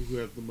people who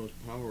have the most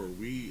power.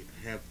 We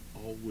have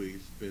always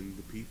been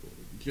the people.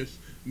 Just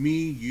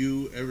me,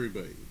 you,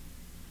 everybody.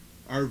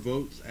 Our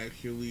votes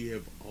actually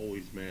have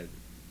always mattered.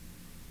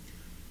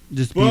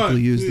 Just But people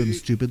use them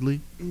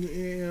stupidly.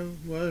 Yeah,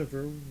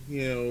 whatever.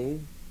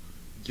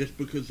 Just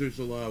because there's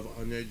a lot of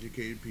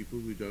uneducated people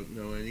who don't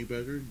know any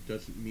better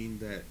doesn't mean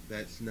that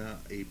that's not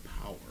a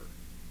power.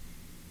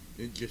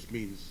 It just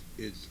means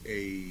it's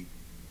a...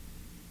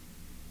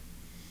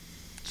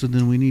 So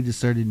then we need to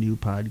start a new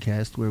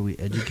podcast where we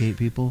educate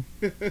people.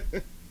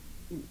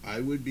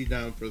 I would be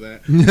down for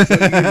that. But you'd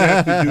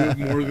have to do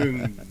it more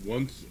than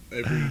once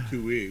every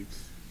 2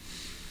 weeks.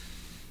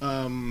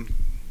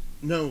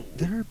 No,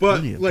 There are but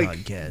plenty of like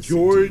podcasts that do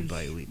George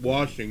bi-weekly.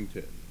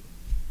 Washington,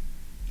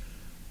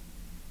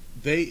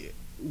 the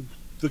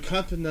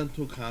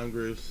Continental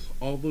Congress,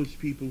 all those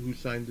people who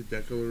signed the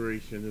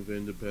Declaration of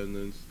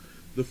Independence,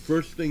 the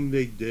first thing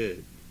they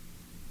did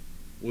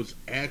was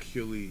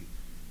actually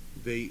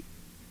they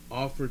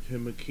offered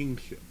him a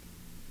kingship.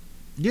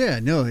 Yeah,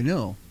 no, I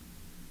know.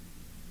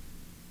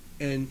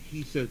 And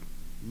he said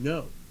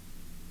no.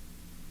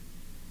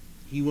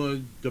 He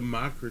wanted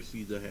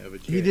democracy to have a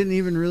chance. He didn't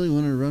even really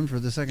want to run for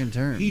the second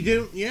term. He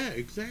didn't, yeah,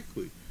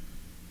 exactly.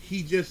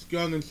 He just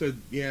gone and said,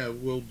 yeah,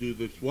 we'll do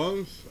this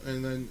once,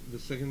 and then the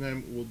second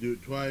time we'll do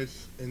it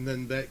twice, and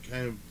then that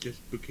kind of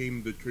just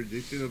became the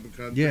tradition of the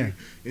country Yeah.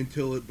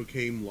 until it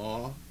became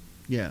law.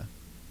 Yeah.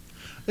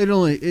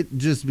 It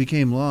just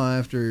became law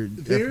after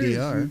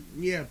FDR.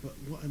 Yeah, but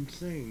what I'm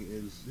saying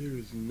is there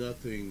is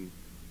nothing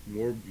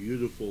more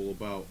beautiful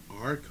about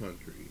our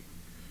country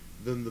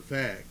than the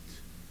fact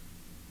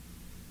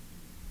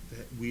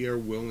that we are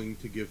willing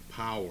to give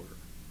power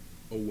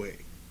away.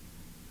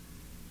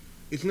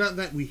 It's not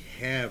that we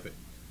have it.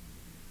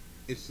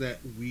 It's that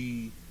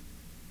we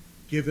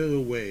give it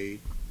away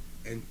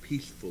and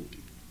peacefully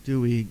Do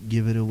we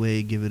give it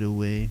away, give it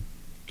away?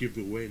 give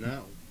it away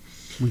now.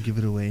 We give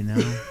it away now.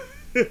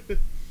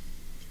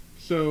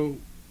 So,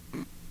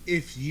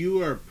 if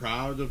you are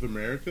proud of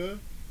America,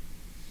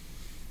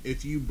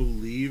 if you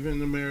believe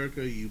in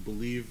America, you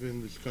believe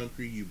in this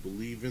country, you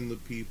believe in the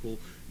people,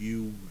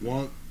 you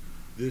want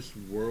this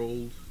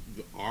world,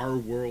 our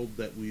world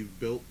that we've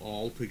built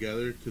all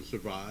together to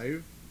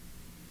survive,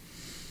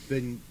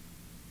 then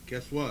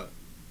guess what?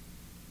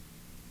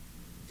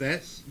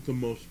 That's the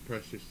most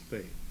precious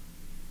thing.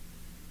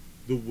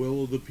 The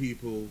will of the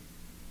people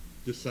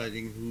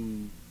deciding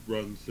who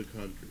runs the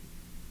country.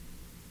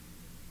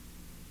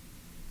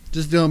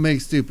 Just don't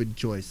make stupid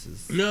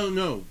choices.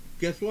 No.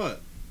 Guess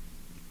what?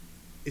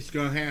 It's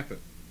gonna happen.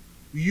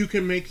 You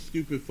can make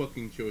stupid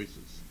fucking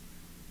choices.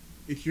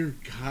 It's your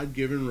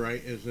God-given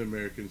right as an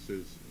American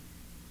citizen.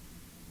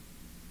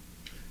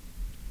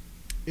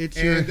 It's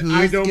your And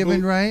I who's don't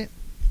given bel- right?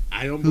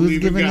 I don't Who's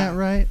believe in given God. that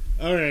right?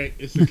 All right,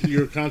 it's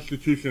your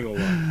constitutional law.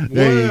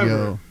 There you Whatever.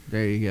 go.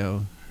 There you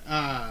go.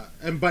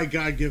 And by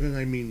God-given,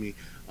 I mean me.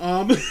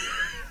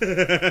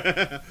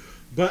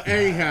 But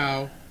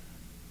anyhow,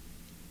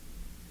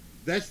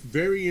 That's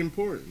very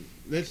important.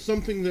 That's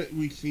something that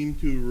we seem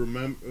to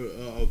remember,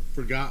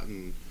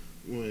 forgotten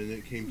when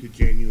it came to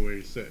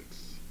January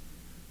 6th.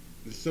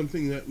 It's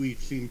something that we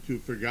seem to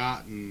have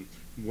forgotten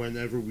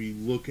whenever we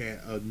look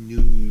at a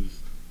news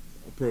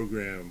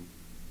program.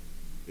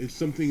 It's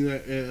something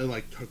that,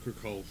 like Tucker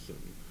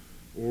Carlson,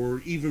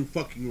 or even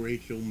fucking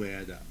Rachel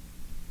Maddow.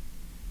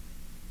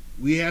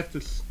 We have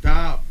to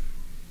stop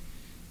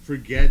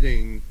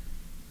forgetting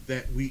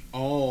that we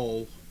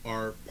all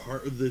are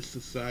part of this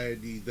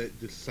society that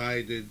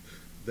decided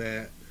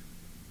that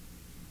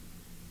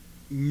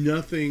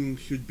nothing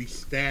should be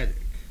static.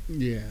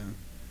 Yeah.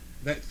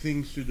 That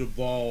things should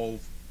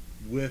evolve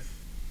with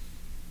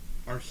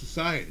our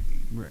society.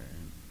 Right.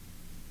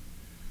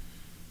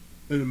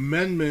 An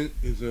amendment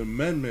is an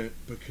amendment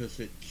because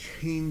it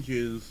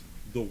changes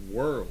the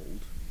world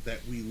that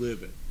we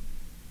live in.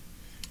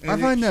 I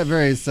find that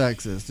very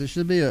sexist. There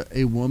should be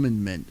a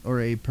woman mint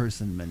or a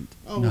person mint.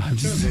 Oh, no, I'm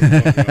shut just the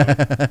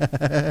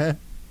fuck up.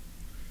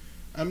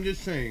 I'm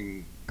just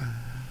saying,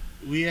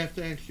 we have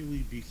to actually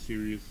be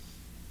serious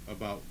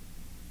about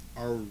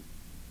our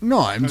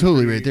No, I'm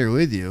totally right there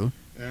with you.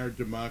 and our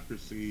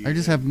democracy. I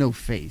just have no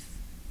faith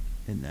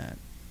in that.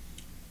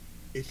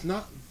 It's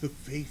not the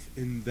faith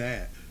in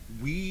that.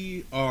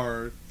 We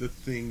are the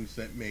things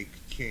that make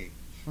change.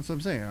 That's what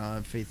I'm saying. I don't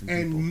have faith in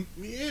people. And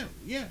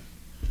yeah.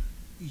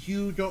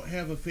 You don't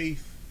have a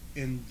faith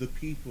in the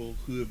people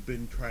who have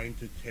been trying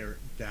to tear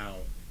it down.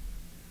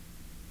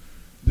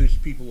 There's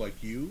people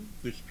like you,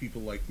 there's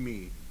people like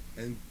me,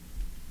 and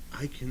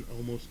I can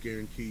almost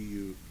guarantee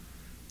you,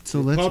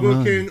 So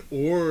Republican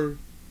or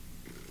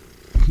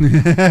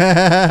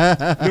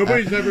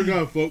nobody's ever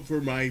gonna vote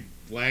for my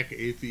black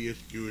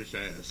atheist Jewish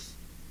ass.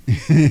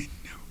 No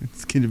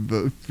one's gonna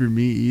vote for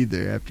me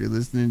either after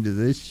listening to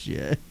this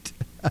shit.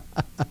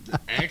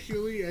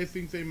 Actually, I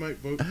think they might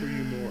vote for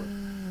you more.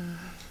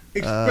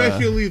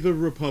 Especially the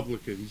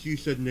Republicans. You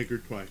said nigger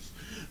twice.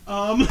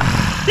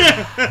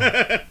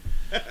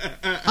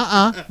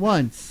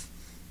 Once.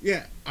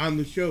 Yeah, on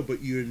the show,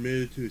 but you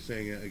admitted to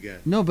saying it again.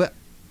 No, but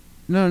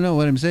no.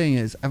 What I'm saying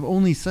is, I've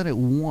only said it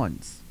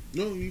once.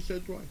 No, you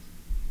said twice.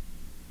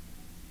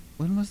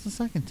 When was the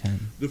second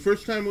time? The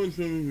first time was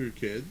when we were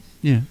kids.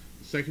 Yeah.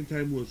 The second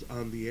time was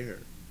on the air.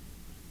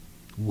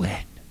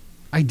 When?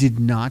 I did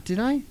not. Did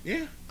I?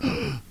 Yeah.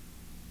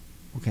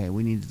 Okay,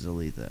 we need to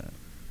delete that.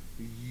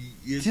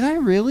 It's- Did I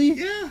really?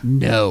 Yeah.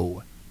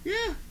 No.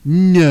 Yeah.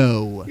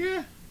 No.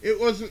 Yeah. It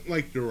wasn't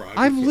like derogatory.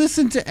 I've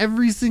listened to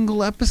every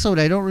single episode.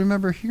 I don't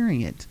remember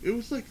hearing it. It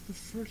was like the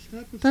first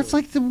episode. That's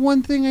like the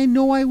one thing I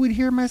know I would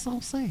hear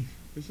myself say.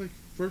 It's like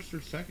first or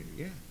second,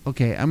 yeah.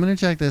 Okay, I'm going to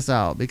check this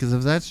out because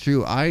if that's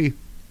true, I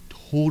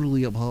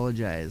totally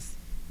apologize.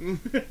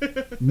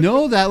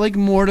 No, that like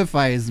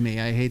mortifies me.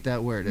 I hate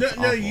that word. It's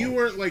No, awful. you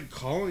weren't like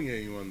calling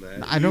anyone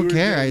that. I don't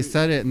care. I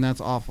said it and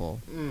that's awful.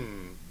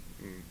 Mm.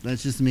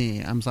 That's just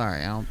me. I'm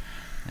sorry. I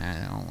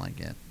don't like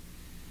it.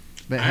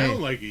 But I hey,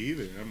 don't like it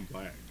either. I'm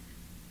black.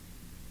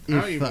 I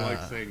don't if, even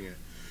like saying it.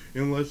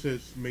 Unless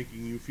it's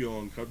making you feel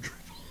uncomfortable.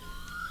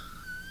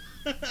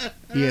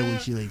 yeah,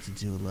 which you like to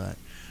do a lot.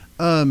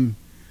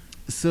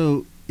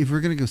 So if we're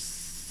gonna go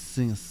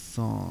sing a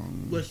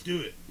song, Let's do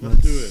it.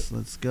 Let's do it.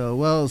 Let's go.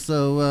 Well,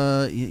 so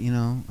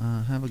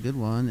have a good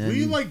one. And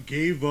We like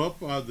gave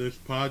up on this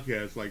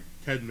podcast like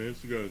 10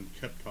 minutes ago and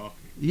kept talking.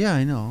 yeah,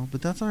 I know,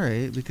 but that's all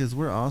right because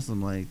we're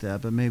awesome like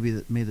that. But may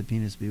the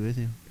penis be with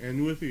you.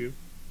 And with you.